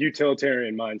a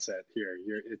utilitarian mindset here.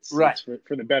 It's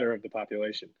for the better of the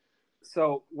population.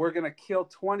 So we're gonna kill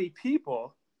 20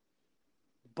 people,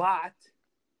 but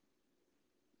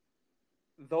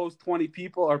those 20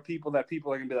 people are people that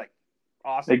people are gonna be like,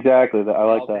 awesome. Exactly. I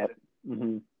like that.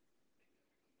 Mm-hmm.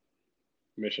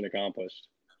 Mission accomplished.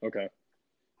 Okay.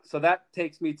 So that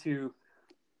takes me to,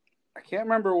 I can't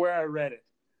remember where I read it,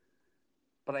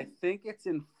 but I think it's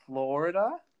in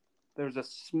Florida. There's a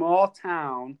small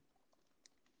town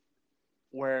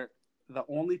where the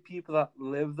only people that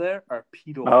live there are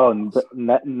pedophiles. Oh,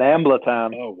 Nambla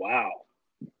Town. Oh, wow.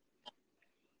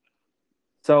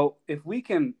 So if we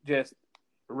can just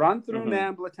run through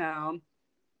Nambla Town,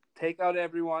 take out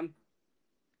everyone,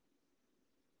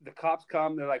 the cops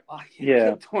come, they're like, oh, you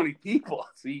killed 20 people,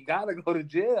 so you got to go to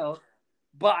jail.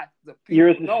 But the people,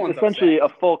 you're no essentially a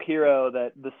folk hero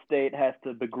that the state has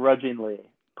to begrudgingly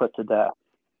put to death.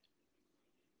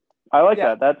 I like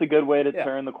that. That's a good way to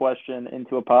turn the question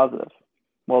into a positive.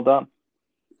 Well done.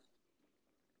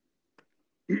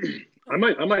 I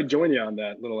might join you on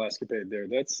that little escapade there.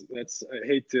 That's I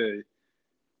hate to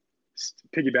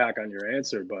piggyback on your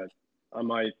answer, but I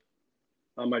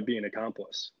might be an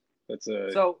accomplice. That's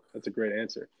a great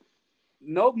answer.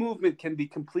 No movement can be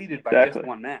completed by just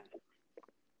one man.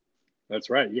 That's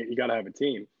right. You got to have a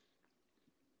team.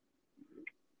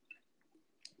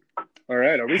 All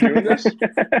right, are we doing this?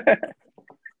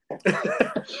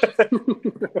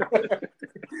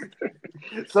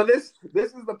 So this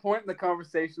is the point in the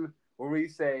conversation where we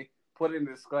say, put in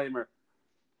a disclaimer.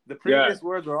 The previous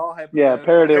words are all hypothetical. Yeah,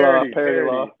 parody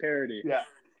law. Yeah.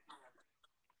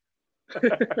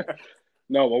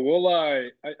 No, well,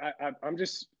 I'm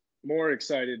just more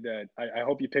excited that I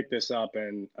hope you pick this up,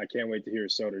 and I can't wait to hear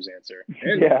Soder's answer.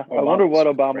 And I wonder what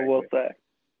Obama will say.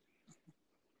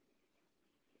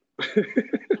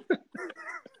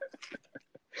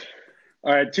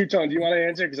 All right, Two-Tone, do you want to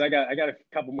answer? Because I got a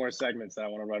couple more segments that I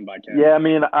want to run by Ken. Yeah, I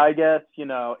mean, I guess,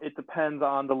 it depends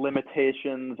on the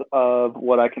limitations of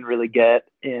what I can really get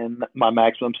in my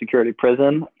maximum security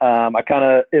prison. I kind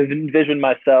of envision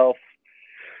myself,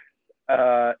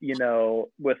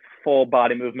 with full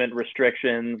body movement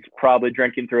restrictions, probably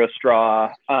drinking through a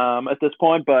straw at this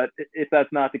point. But if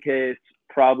that's not the case,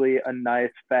 probably a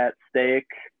nice fat steak,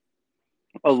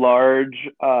 a large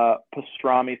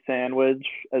pastrami sandwich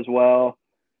as well.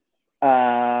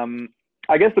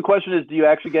 I guess the question is, do you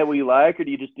actually get what you like, or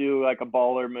do you just do like a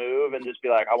baller move and just be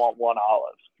like, I want one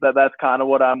olive? That's kind of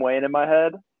what I'm weighing in my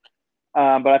head.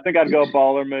 But I think I'd go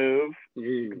baller move,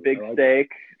 big steak,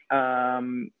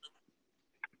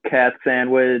 cat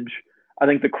sandwich. I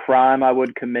think the crime I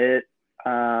would commit,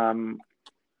 I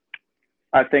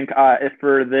think if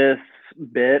for this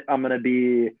bit, I'm going to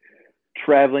be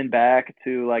traveling back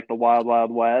to like the wild,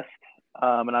 wild west.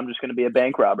 And I'm just going to be a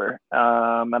bank robber.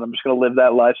 And I'm just going to live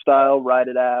that lifestyle, ride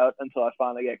it out until I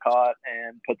finally get caught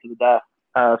and put to the death.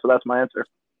 So that's my answer.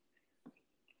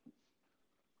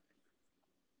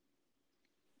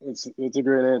 It's a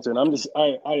great answer. And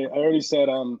I already said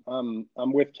I'm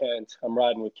with Kent. I'm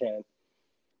riding with Kent.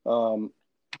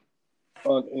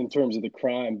 In terms of the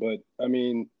crime, but I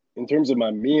mean, in terms of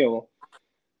my meal,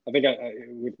 I think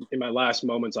in my last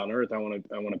moments on Earth, I want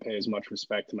to pay as much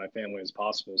respect to my family as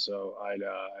possible. So I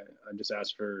just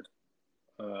ask for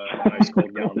a nice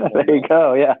cold gallon of There you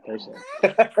go. Yeah.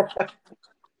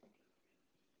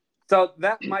 So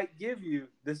that might give you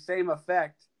the same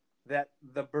effect that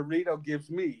the burrito gives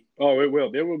me. Oh, it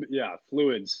will. There will be,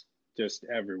 fluids just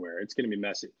everywhere. It's going to be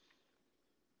messy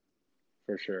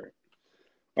for sure.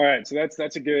 All right, so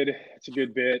that's a good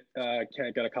bit.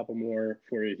 Ken, got a couple more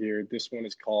for you here. This one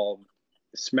is called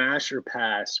Smash or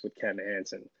Pass with Ken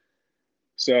Hansen.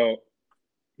 So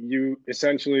you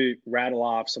essentially rattle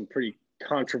off some pretty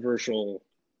controversial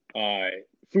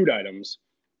food items,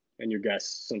 and your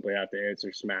guests simply have to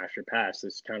answer smash or pass.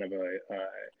 It's kind of a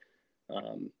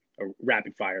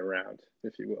rapid fire round,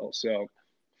 if you will. So,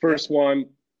 first one,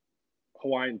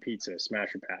 Hawaiian pizza,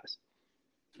 smash or pass?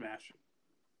 Smash.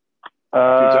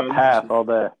 Pass all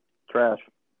day. Trash.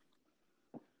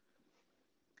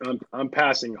 I'm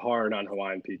passing hard on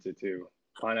Hawaiian pizza too.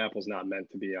 Pineapple's not meant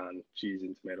to be on cheese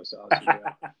and tomato sauce.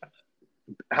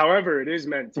 However, it is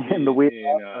meant to be In the wheat.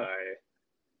 in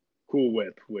Cool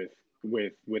Whip with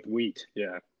wheat.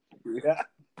 Yeah, Wheat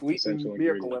and Essential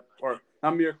Miracle ingredient. Whip, or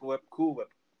not Miracle Whip, Cool Whip.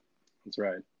 that's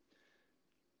right.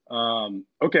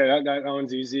 Okay, that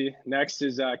one's easy. Next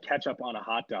is ketchup on a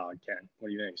hot dog. Ken, what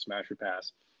do you think? Smash or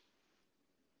pass?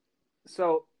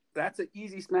 So that's an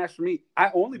easy smash for me.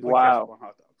 I only put Wow. ketchup on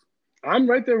hot dogs. I'm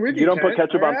right there with you. You don't put Ken.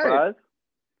 ketchup All on right. fries?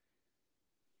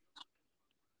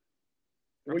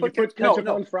 Well, you Put put ketchup- ketchup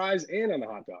no. on fries and on the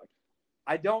hot dog.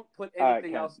 I don't put All right,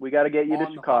 anything Ken, else. we got to get you to on the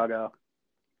hot Chicago,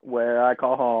 where I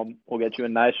call home. We'll get you a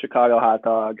nice Chicago hot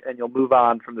dog, and you'll move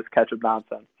on from this ketchup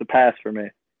nonsense. It's a pass for me.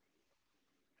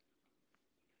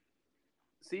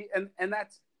 See, and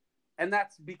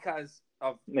that's because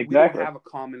of we Exactly. don't have a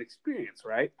common experience,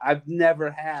 right? I've never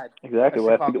had Exactly. a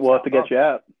We'll have to Chicago get you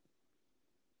out.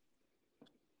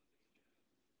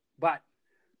 But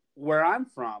where I'm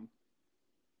from,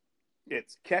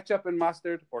 it's ketchup and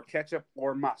mustard or ketchup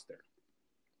or mustard.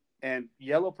 And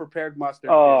yellow prepared mustard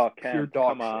Oh, is pure Ken,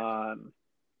 dog come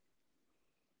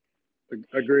shit.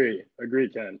 on. Agree,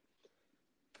 Ken.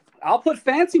 I'll put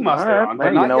fancy mustard All right, on, hey,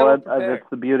 but not you know yellow what? prepared. That's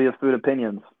the beauty of food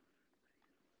opinions.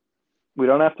 We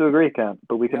don't have to agree, Ken,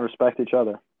 but we can Yeah. respect each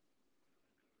other.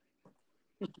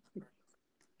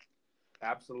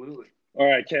 Absolutely. All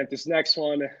right, Kent. This next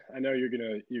one, I know you're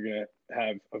gonna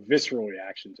have a visceral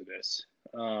reaction to this.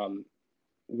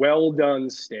 Well done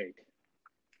steak.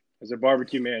 As a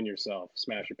barbecue man yourself,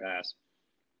 smash or pass?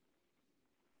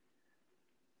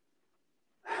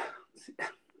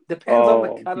 Depends on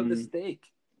Oh, the cut of the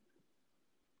steak.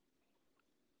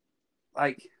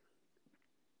 Like,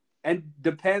 and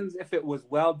depends if it was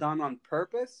well done on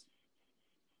purpose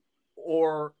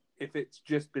or if it's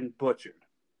just been butchered.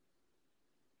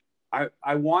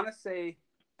 I want to say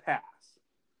pass,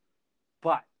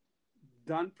 but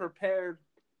done prepared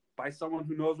by someone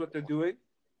who knows what they're doing,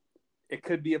 it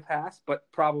could be a pass, but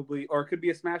probably, or it could be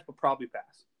a smash, but probably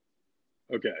pass.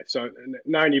 Okay, so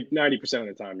 90%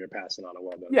 of the time you're passing on a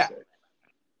well done Yeah. steak.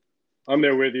 I'm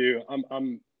there with you.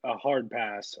 I'm a hard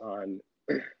pass on,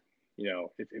 if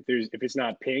it's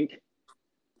not pink,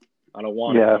 I don't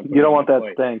want it. Yeah, Don't put you it don't on want my that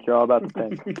plate. stink. You're all about the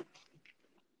stink.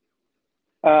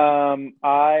 I'm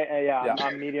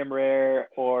medium rare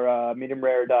medium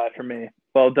rare or die for me.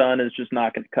 Well done is just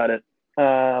not going to cut it.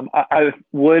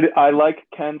 I like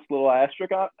Ken's little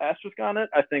asterisk on it.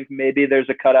 I think maybe there's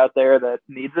a cut out there that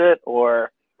needs it,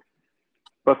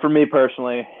 but for me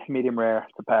personally, medium rare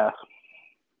to pass.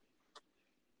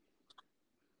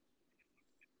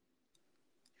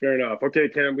 Fair enough. Okay,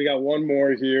 Ken, we got one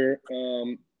more here.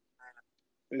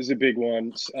 This is a big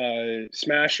one.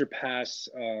 Smash or pass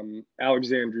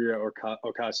Alexandria or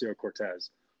Ocasio-Cortez?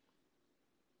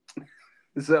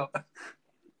 So,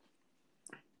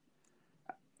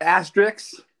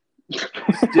 asterisks,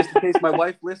 just in case my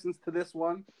wife listens to this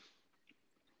one.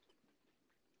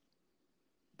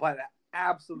 But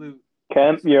absolute.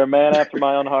 Ken, you're a man after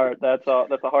my own heart. That's a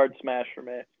hard smash for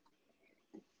me.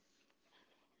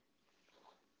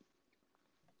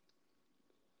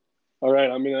 All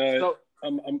right,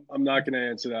 I'm not gonna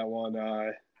answer that one.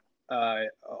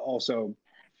 Also,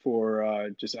 for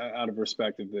just out of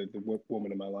respect of the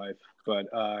woman in my life, but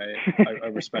I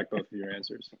respect both of your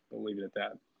answers. I'll leave it at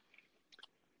that.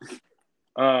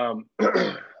 All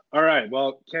right,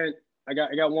 well, Kent, I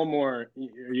got one more.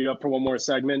 Are you up for one more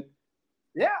segment?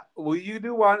 Yeah, well, you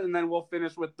do one, and then we'll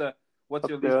finish with the what's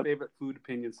your least favorite food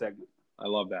opinion segment. I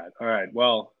love that. All right,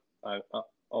 well,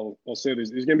 I'll say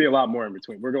there's going to be a lot more in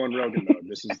between. We're going Rogan mode.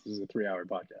 This is a 3-hour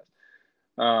podcast.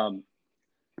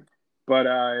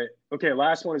 Okay,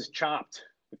 last one is Chopped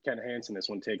with Ken Hansen. This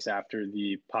one takes after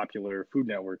the popular Food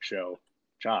Network show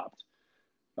Chopped.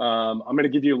 I'm going to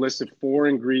give you a list of 4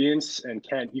 ingredients, and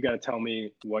Kent, you got to tell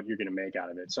me what you're going to make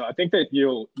out of it. So I think that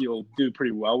you'll do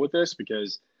pretty well with this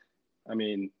because, I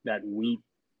mean, that wheat,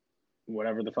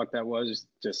 whatever the fuck that was,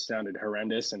 just sounded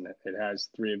horrendous, and it has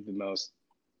 3 of the most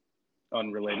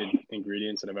unrelated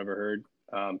ingredients that I've ever heard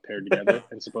paired together,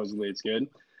 and supposedly it's good.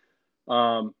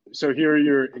 So here are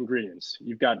your ingredients.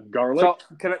 You've got garlic. So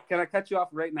can I cut you off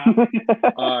right now?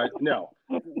 No.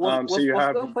 We'll so you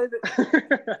have. still play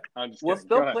the I'm just we'll kidding.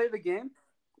 still Go ahead. play the game,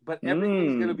 but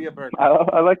everything's going to be a burger.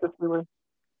 I like this feeling.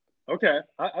 Okay,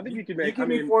 I think you can make. You give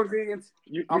me 4 ingredients,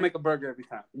 I'll make a burger every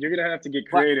time. You're gonna have to get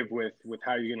creative with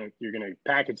how you're gonna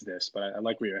package this, but I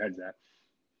like where your head's at.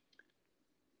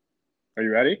 Are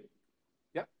you ready?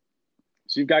 Yep.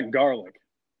 So you've got garlic.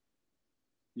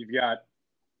 You've got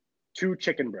 2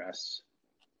 chicken breasts,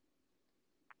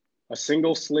 a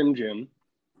single Slim Jim,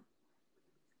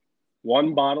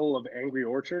 1 bottle of Angry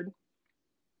Orchard,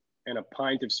 and a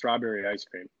pint of strawberry ice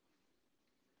cream.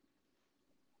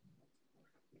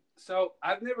 So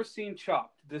I've never seen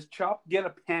Chopped. Does Chopped get a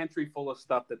pantry full of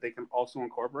stuff that they can also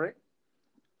incorporate?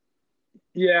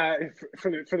 Yeah,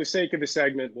 for the sake of the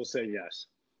segment, we'll say yes.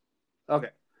 Okay.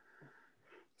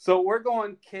 So we're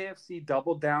going KFC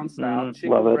double down style,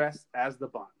 chicken breast as the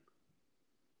bun.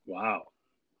 Wow.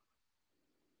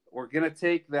 We're gonna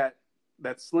take that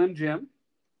Slim Jim,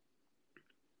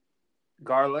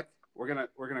 garlic. We're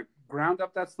gonna ground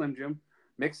up that Slim Jim,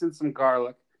 mix in some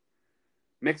garlic,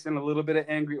 mix in a little bit of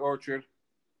Angry Orchard,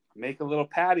 make a little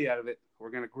patty out of it.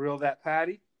 We're gonna grill that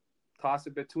patty, toss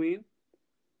it between,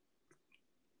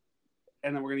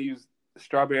 and then we're gonna use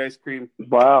strawberry ice cream.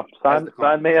 Wow,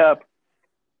 sign me up.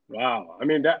 Wow, I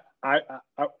mean that I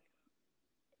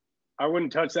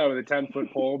wouldn't touch that with a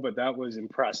 10-foot pole, but that was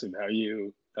impressive how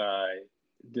you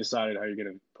decided how you're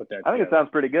gonna put that. I think it sounds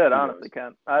pretty good, honestly,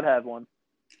 Ken. I'd have one.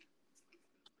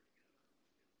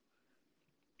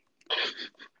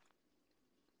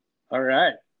 All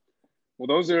right. Well,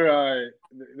 those are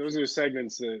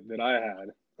segments that I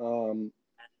had.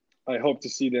 I hope to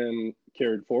see them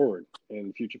carried forward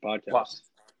in future podcasts. Wow.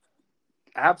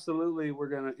 Absolutely, we're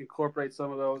going to incorporate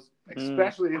some of those,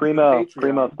 especially into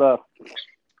primo stuff.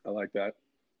 I like that.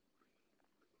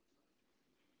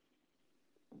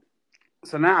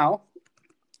 So now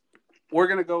we're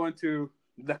going to go into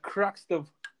the crux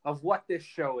of what this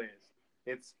show is.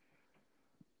 It's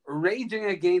raging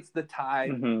against the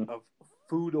tide of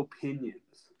food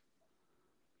opinions.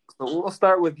 So we'll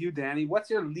start with you, Danny. What's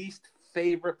your least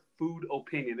favorite food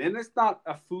opinion? And it's not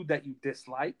a food that you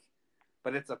dislike,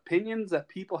 but it's opinions that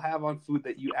people have on food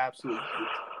that you absolutely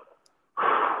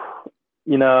hate.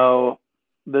 You know,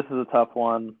 this is a tough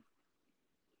one.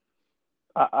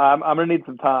 I'm gonna need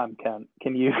some time, Ken.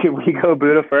 Can we go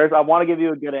Buddha first? I want to give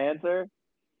you a good answer.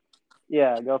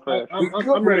 Yeah, go first.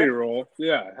 I'm ready to roll.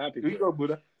 Yeah, happy to. You go,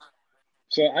 Buddha.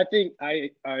 So I think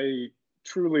I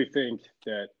truly think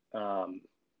that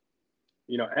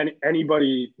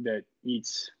anybody that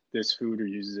eats this food or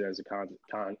uses it as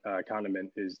a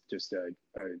condiment is just a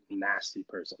nasty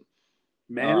person.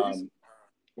 Mayonnaise?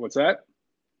 What's that?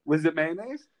 Was it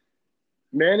mayonnaise?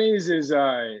 Mayonnaise is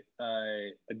a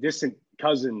distant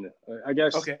cousin, I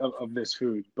guess, of this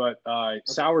food. But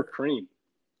sour cream.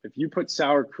 If you put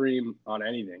sour cream on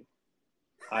anything,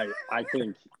 I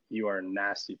think you are a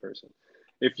nasty person.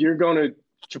 If you're going to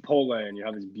Chipotle and you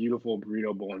have this beautiful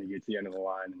burrito bowl and you get to the end of the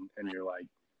line and you're like,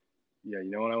 yeah,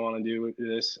 you know what I want to do with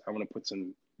this? I want to put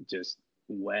some just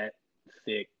wet,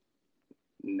 thick,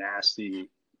 nasty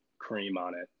cream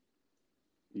on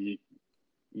it.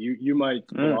 You might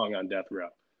belong on death row.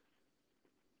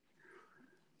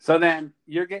 So then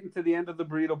you're getting to the end of the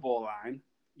burrito bowl line.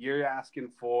 You're asking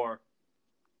for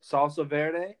salsa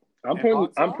verde.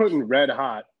 I'm putting red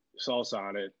hot salsa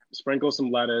on it. Sprinkle some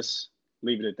lettuce.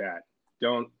 Leave it at that.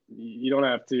 You don't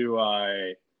have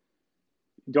to.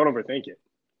 Don't overthink it.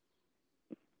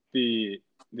 The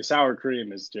sour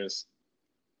cream is just.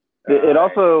 It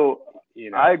also.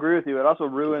 I agree with you. It also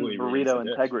ruins burrito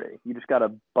integrity. You just got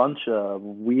a bunch of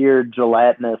weird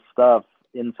gelatinous stuff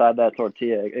inside that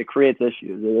tortilla. It creates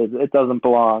issues. It doesn't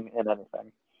belong in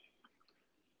anything.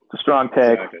 It's a strong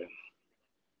take. Exactly.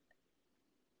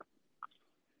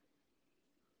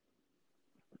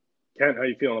 Kent, how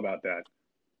you feeling about that?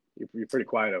 You're pretty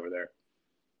quiet over there.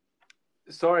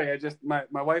 Sorry, my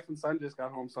wife and son just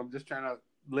got home, so I'm just trying to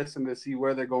listen to see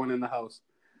where they're going in the house.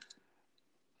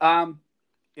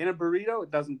 In a burrito,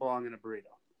 it doesn't belong in a burrito.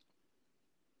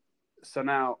 So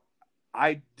now,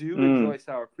 I do enjoy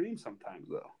sour cream sometimes,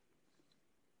 though.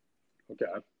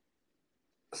 Okay.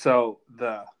 So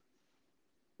the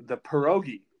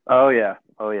pierogi. Oh yeah.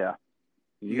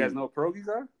 You guys know what pierogies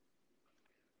are?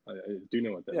 I do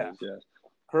know what that is. Yes.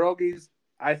 Pierogies.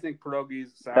 I think pierogies.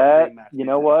 Sour cream. You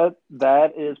know what?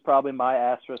 That is probably my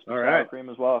asterisk for sour cream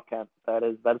as well, Kent.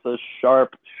 That's a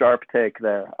sharp take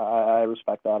there. I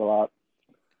respect that a lot.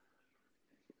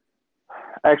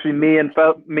 Actually, me and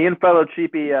fellow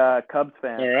cheapy Cubs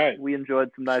fans, we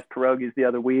enjoyed some nice pierogies the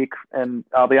other week, and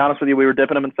I'll be honest with you, we were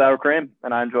dipping them in sour cream,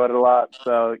 and I enjoyed it a lot.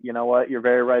 So you know what? You're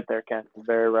very right there, Kent. You're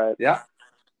very right. Yeah.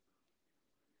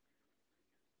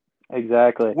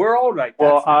 Exactly. We're all right.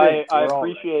 Well, That's the thing. I We're all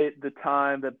right. appreciate the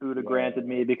time that Buddha granted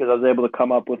me because I was able to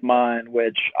come up with mine,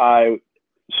 which I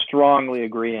strongly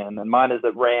agree in. And mine is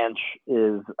that ranch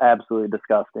is absolutely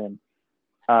disgusting.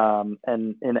 And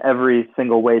in every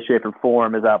single way, shape, or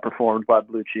form is outperformed by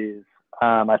blue cheese.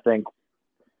 I think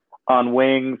on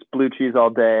wings, blue cheese all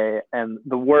day. And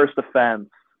the worst offense,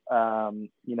 I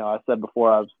said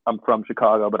before I'm from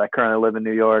Chicago, but I currently live in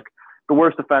New York. The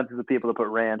worst offense is the people that put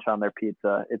ranch on their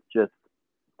pizza. It's just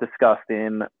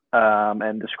disgusting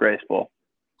and disgraceful.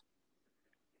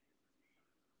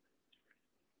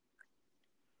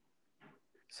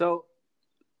 So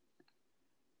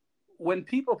when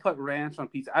people put ranch on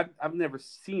pizza, I've never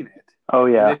seen it. Oh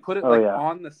yeah. Do they put it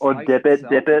on the or slice dip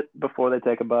itself? it before they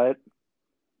take a bite.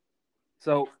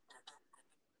 So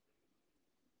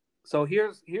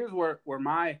here's where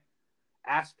my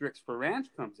asterisk for ranch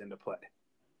comes into play.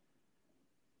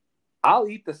 I'll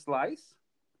eat the slice,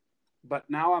 but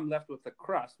now I'm left with the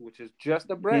crust, which is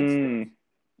just a breadstick.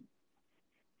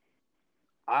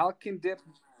 I can dip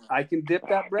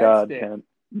that breadstick. God, Ken.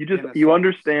 You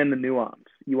understand the nuance.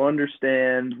 You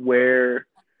understand where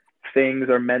things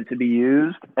are meant to be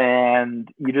used, and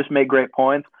you just make great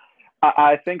points.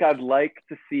 I think I'd like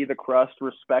to see the crust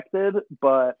respected,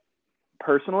 but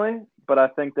I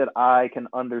think that I can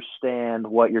understand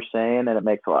what you're saying, and it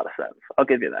makes a lot of sense. I'll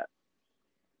give you that.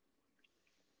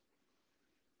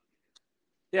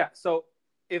 Yeah. So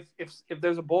if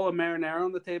there's a bowl of marinara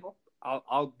on the table,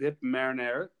 I'll dip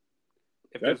marinara.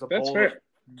 If there's a that's bowl fair.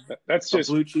 That's just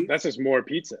blue cheese, that's just more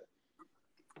pizza.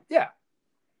 Yeah.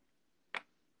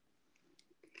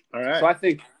 All right. So I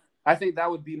think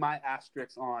that would be my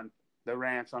asterisk on the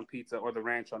ranch on pizza or the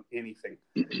ranch on anything.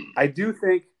 I do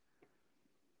think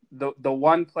the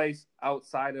one place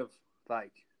outside of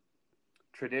like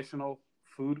traditional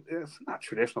food, it's not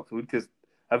traditional food because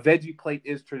a veggie plate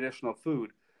is traditional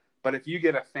food, but if you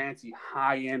get a fancy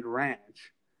high-end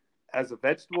ranch as a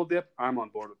vegetable dip, I'm on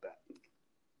board with that.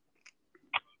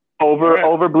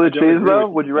 Over blue cheese though?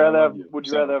 Would you rather have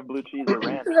blue cheese or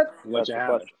ranch? Let you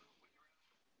have it.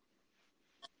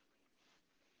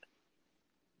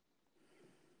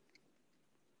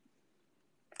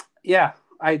 Yeah,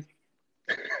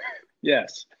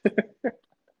 Yes.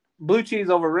 blue cheese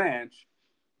over ranch,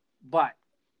 but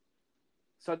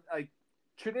so like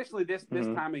traditionally this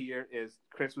time of year is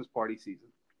Christmas party season,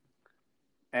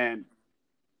 and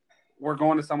we're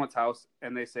going to someone's house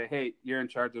and they say, "Hey, you're in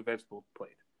charge of vegetable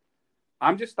plate."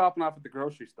 I'm just stopping off at the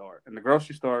grocery store, and the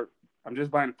grocery store I'm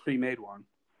just buying a pre-made one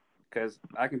because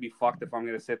I can be fucked if I'm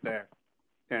going to sit there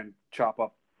and chop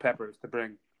up peppers to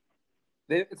bring.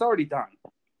 It's already done.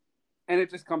 And it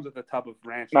just comes with a tub of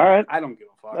ranch. All right. I don't give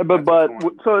a fuck. But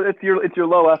so it's your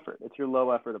low effort. It's your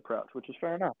low effort approach, which is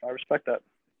fair enough. I respect that.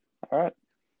 All right.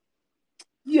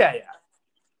 Yeah.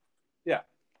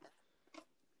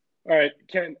 All right,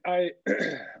 Ken. I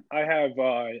have.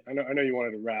 I know you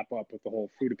wanted to wrap up with the whole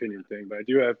food opinion thing, but I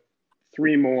do have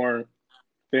 3 more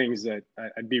things that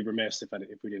I'd be remiss if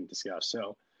we didn't discuss.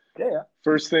 So, yeah.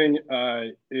 First thing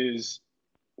is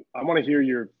I want to hear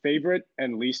your favorite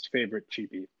and least favorite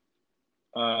cheapie.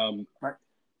 And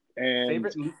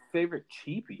favorite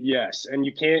cheapie. Yes, and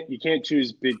you can't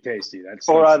choose Big Tasty. That's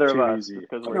either too of us easy.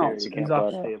 because we're here. He's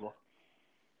off the table.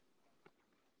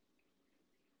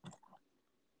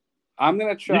 I'm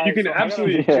gonna try. You can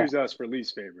absolutely choose us for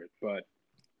least favorite, but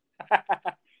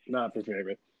not for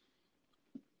favorite.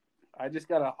 I just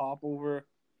gotta hop over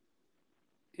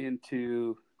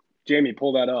into Jamie.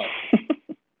 Pull that up.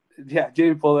 Yeah,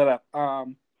 Jamie, pull that up.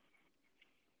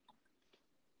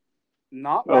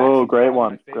 Not great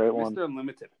one. Mr.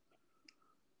 Unlimited.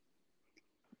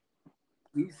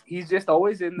 He's just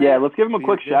always in there. Yeah, let's give him a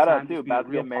quick shout out too. About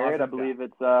to get married. I believe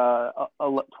it's 12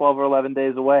 or 11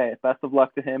 days away. Best of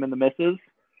luck to him and the missus.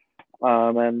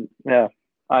 And yeah,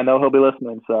 I know he'll be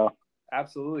listening. So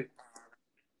absolutely.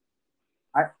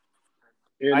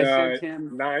 I sent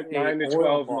him 9 to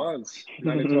 12 months.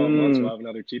 9 to 12 months, we'll have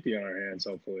another cheapie on our hands.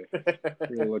 Hopefully,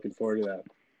 really looking forward to that.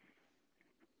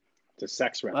 It's a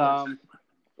sex reference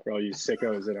for all you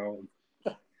sickos at home.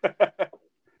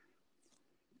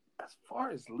 As far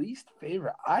as least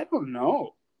favorite, I don't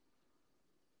know.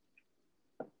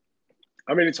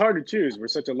 I mean, it's hard to choose. We're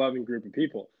such a loving group of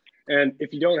people. And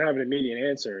if you don't have an immediate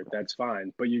answer, that's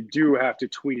fine. But you do have to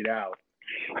tweet it out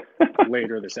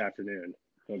later this afternoon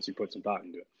once you put some thought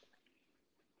into it.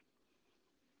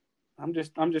 I'm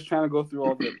just trying to go through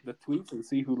all the tweets and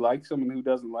see who likes them and who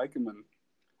doesn't like them. And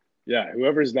yeah,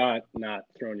 whoever's not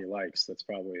throwing you likes, that's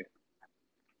probably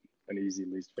an easy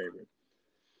least favorite.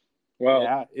 Well,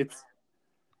 yeah,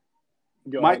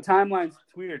 my timeline's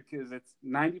weird because it's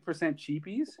 90%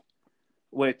 cheapies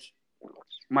which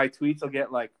my tweets will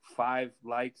get like 5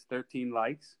 likes, 13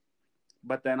 likes,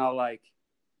 but then I'll like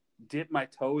dip my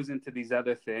toes into these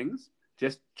other things,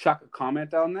 just chuck a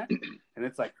comment on there, and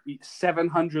it's like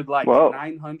 700 likes, Whoa.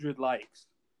 900 likes.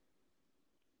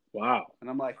 Wow. And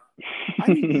I'm like,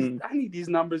 I need these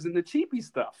numbers in the cheapy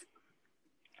stuff.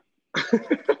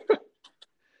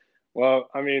 Well,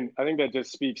 I mean, I think that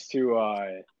just speaks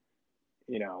to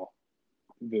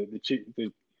the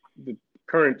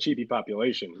current cheapy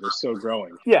population. They're still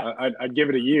growing. Yeah. I'd give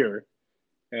it a year,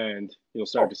 and you'll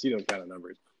start to see those kind of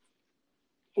numbers.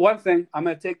 One thing, I'm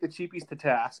going to take the cheapies to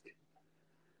task.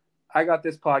 I got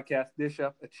this podcast, Dish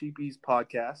Up, a cheapies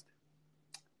podcast.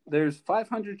 There's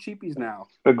 500 cheapies now.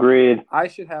 Agreed. I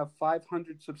should have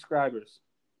 500 subscribers.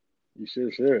 You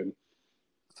sure should.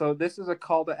 So this is a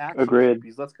call to action. Agreed.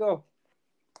 Cheapies. Let's go.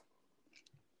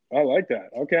 I like that.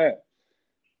 Okay.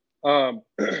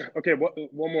 Okay.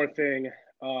 One more thing.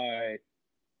 I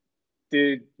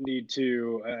did need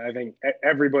to. I think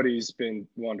everybody's been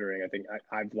wondering. I think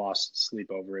I've lost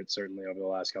sleep over it. Certainly over the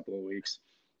last couple of weeks.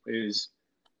 Is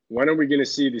when are we going to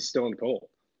see the Stone Cold?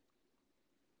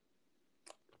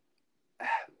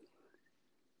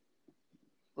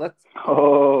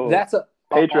 That's a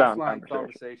Patreon offline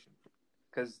conversation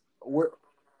because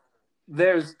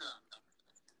there's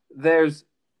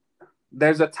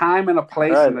a time and a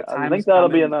place, right. and the time I think is that'll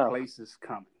coming, be and the enough. place is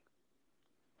coming.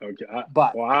 Okay.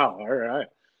 But wow. All right.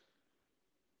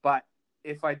 But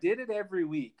if I did it every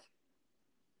week,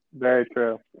 very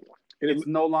true. It's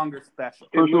no longer special.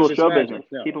 First rule of show magic. business: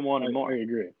 No, keep them wanting more. I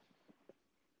agree.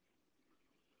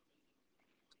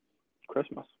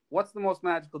 Christmas. What's the most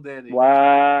magical day of the year?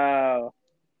 Wow.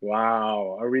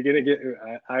 Wow. Are we gonna get?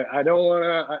 I don't want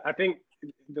to. I think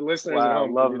the listeners at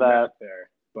home love can do that there,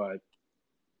 but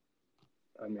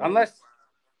I mean, unless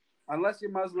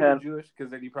you're Muslim or Jewish,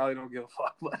 because then you probably don't give a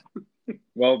fuck.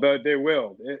 Well, they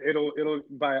will. It'll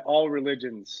by all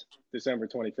religions. December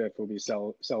 25th will be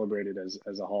celebrated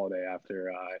as a holiday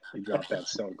after he dropped that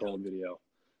Stone Cold video.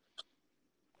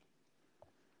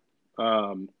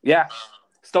 Yeah,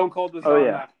 Stone Cold was on.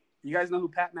 Yeah. You guys know who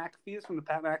Pat McAfee is from the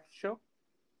Pat McAfee Show?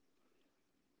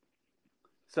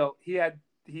 So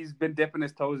he's been dipping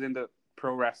his toes into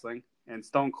pro wrestling, and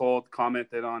Stone Cold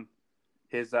commented on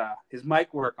his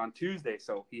mic work on Tuesday.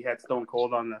 So he had Stone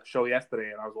Cold on the show yesterday,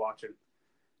 and I was watching,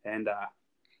 and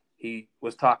he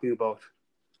was talking about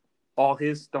all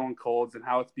his Stone Colds and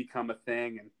how it's become a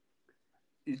thing, and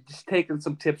he's just taking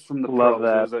some tips from the Love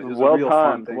pros. that. It was well a real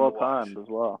timed. fun thing Well to watch. timed as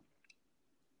well.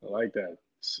 I like that.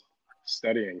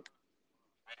 Studying.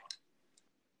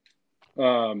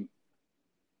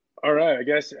 All right. I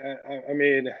guess, I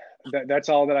mean, that's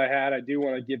all that I had. I do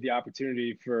want to give the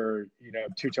opportunity for,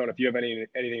 Two-Tone, if you have anything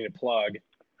to plug.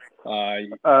 I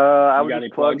would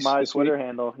just plug my Twitter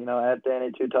handle, at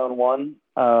Danny Two-Tone 1.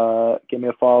 Give me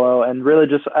a follow. And really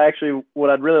what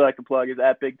I'd really like to plug is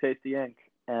at Big Tasty Inc.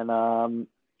 And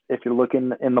if you're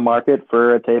looking in the market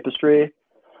for a tapestry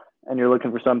and you're looking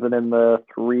for something in the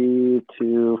 $300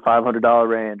 to $500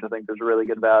 range, I think there's really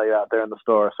good value out there in the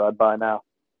store. So I'd buy now.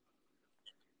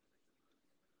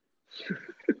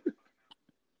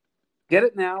 Get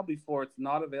it now before it's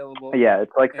not available. Yeah,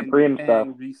 it's like Supreme stuff.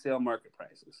 Resale market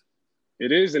prices.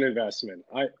 It is an investment.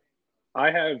 I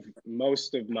have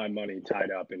most of my money tied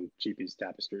up in cheapies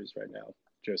tapestries right now,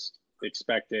 just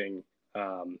expecting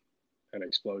an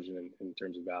explosion in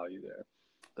terms of value there.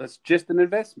 That's just an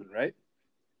investment, right?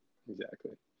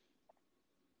 Exactly.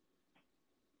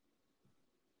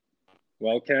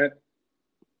 Well, Kent.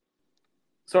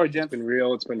 Sorry, gents. It's been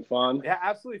real. It's been fun. Yeah,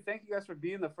 absolutely. Thank you guys for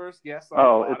being the first guest on the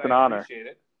pod. It's an honor. Appreciate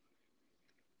it.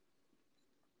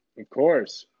 Of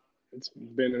course. It's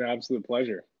been an absolute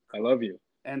pleasure. I love you.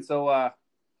 And so I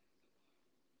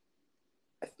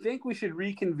think we should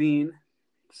reconvene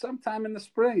sometime in the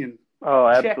spring and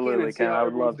absolutely, Ken. I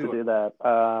would love to do that.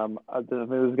 This is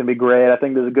going to be great. I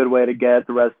think there's a good way to get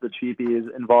the rest of the cheapies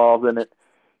involved in it,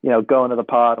 go into the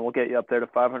pod, and we'll get you up there to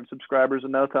 500 subscribers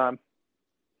in no time.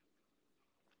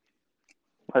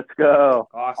 Let's go.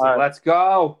 Awesome. Right. Let's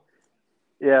go.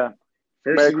 Yeah.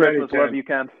 Merry Christmas. Love you,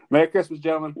 Ken. Merry Christmas,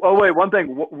 gentlemen. Oh, wait, one thing.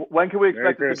 When can we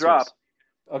expect it to drop?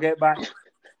 Okay, bye.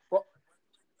 Well,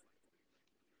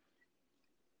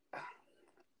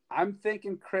 I'm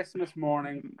thinking Christmas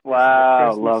morning.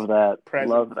 Wow. Love that.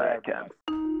 Love that, Ken.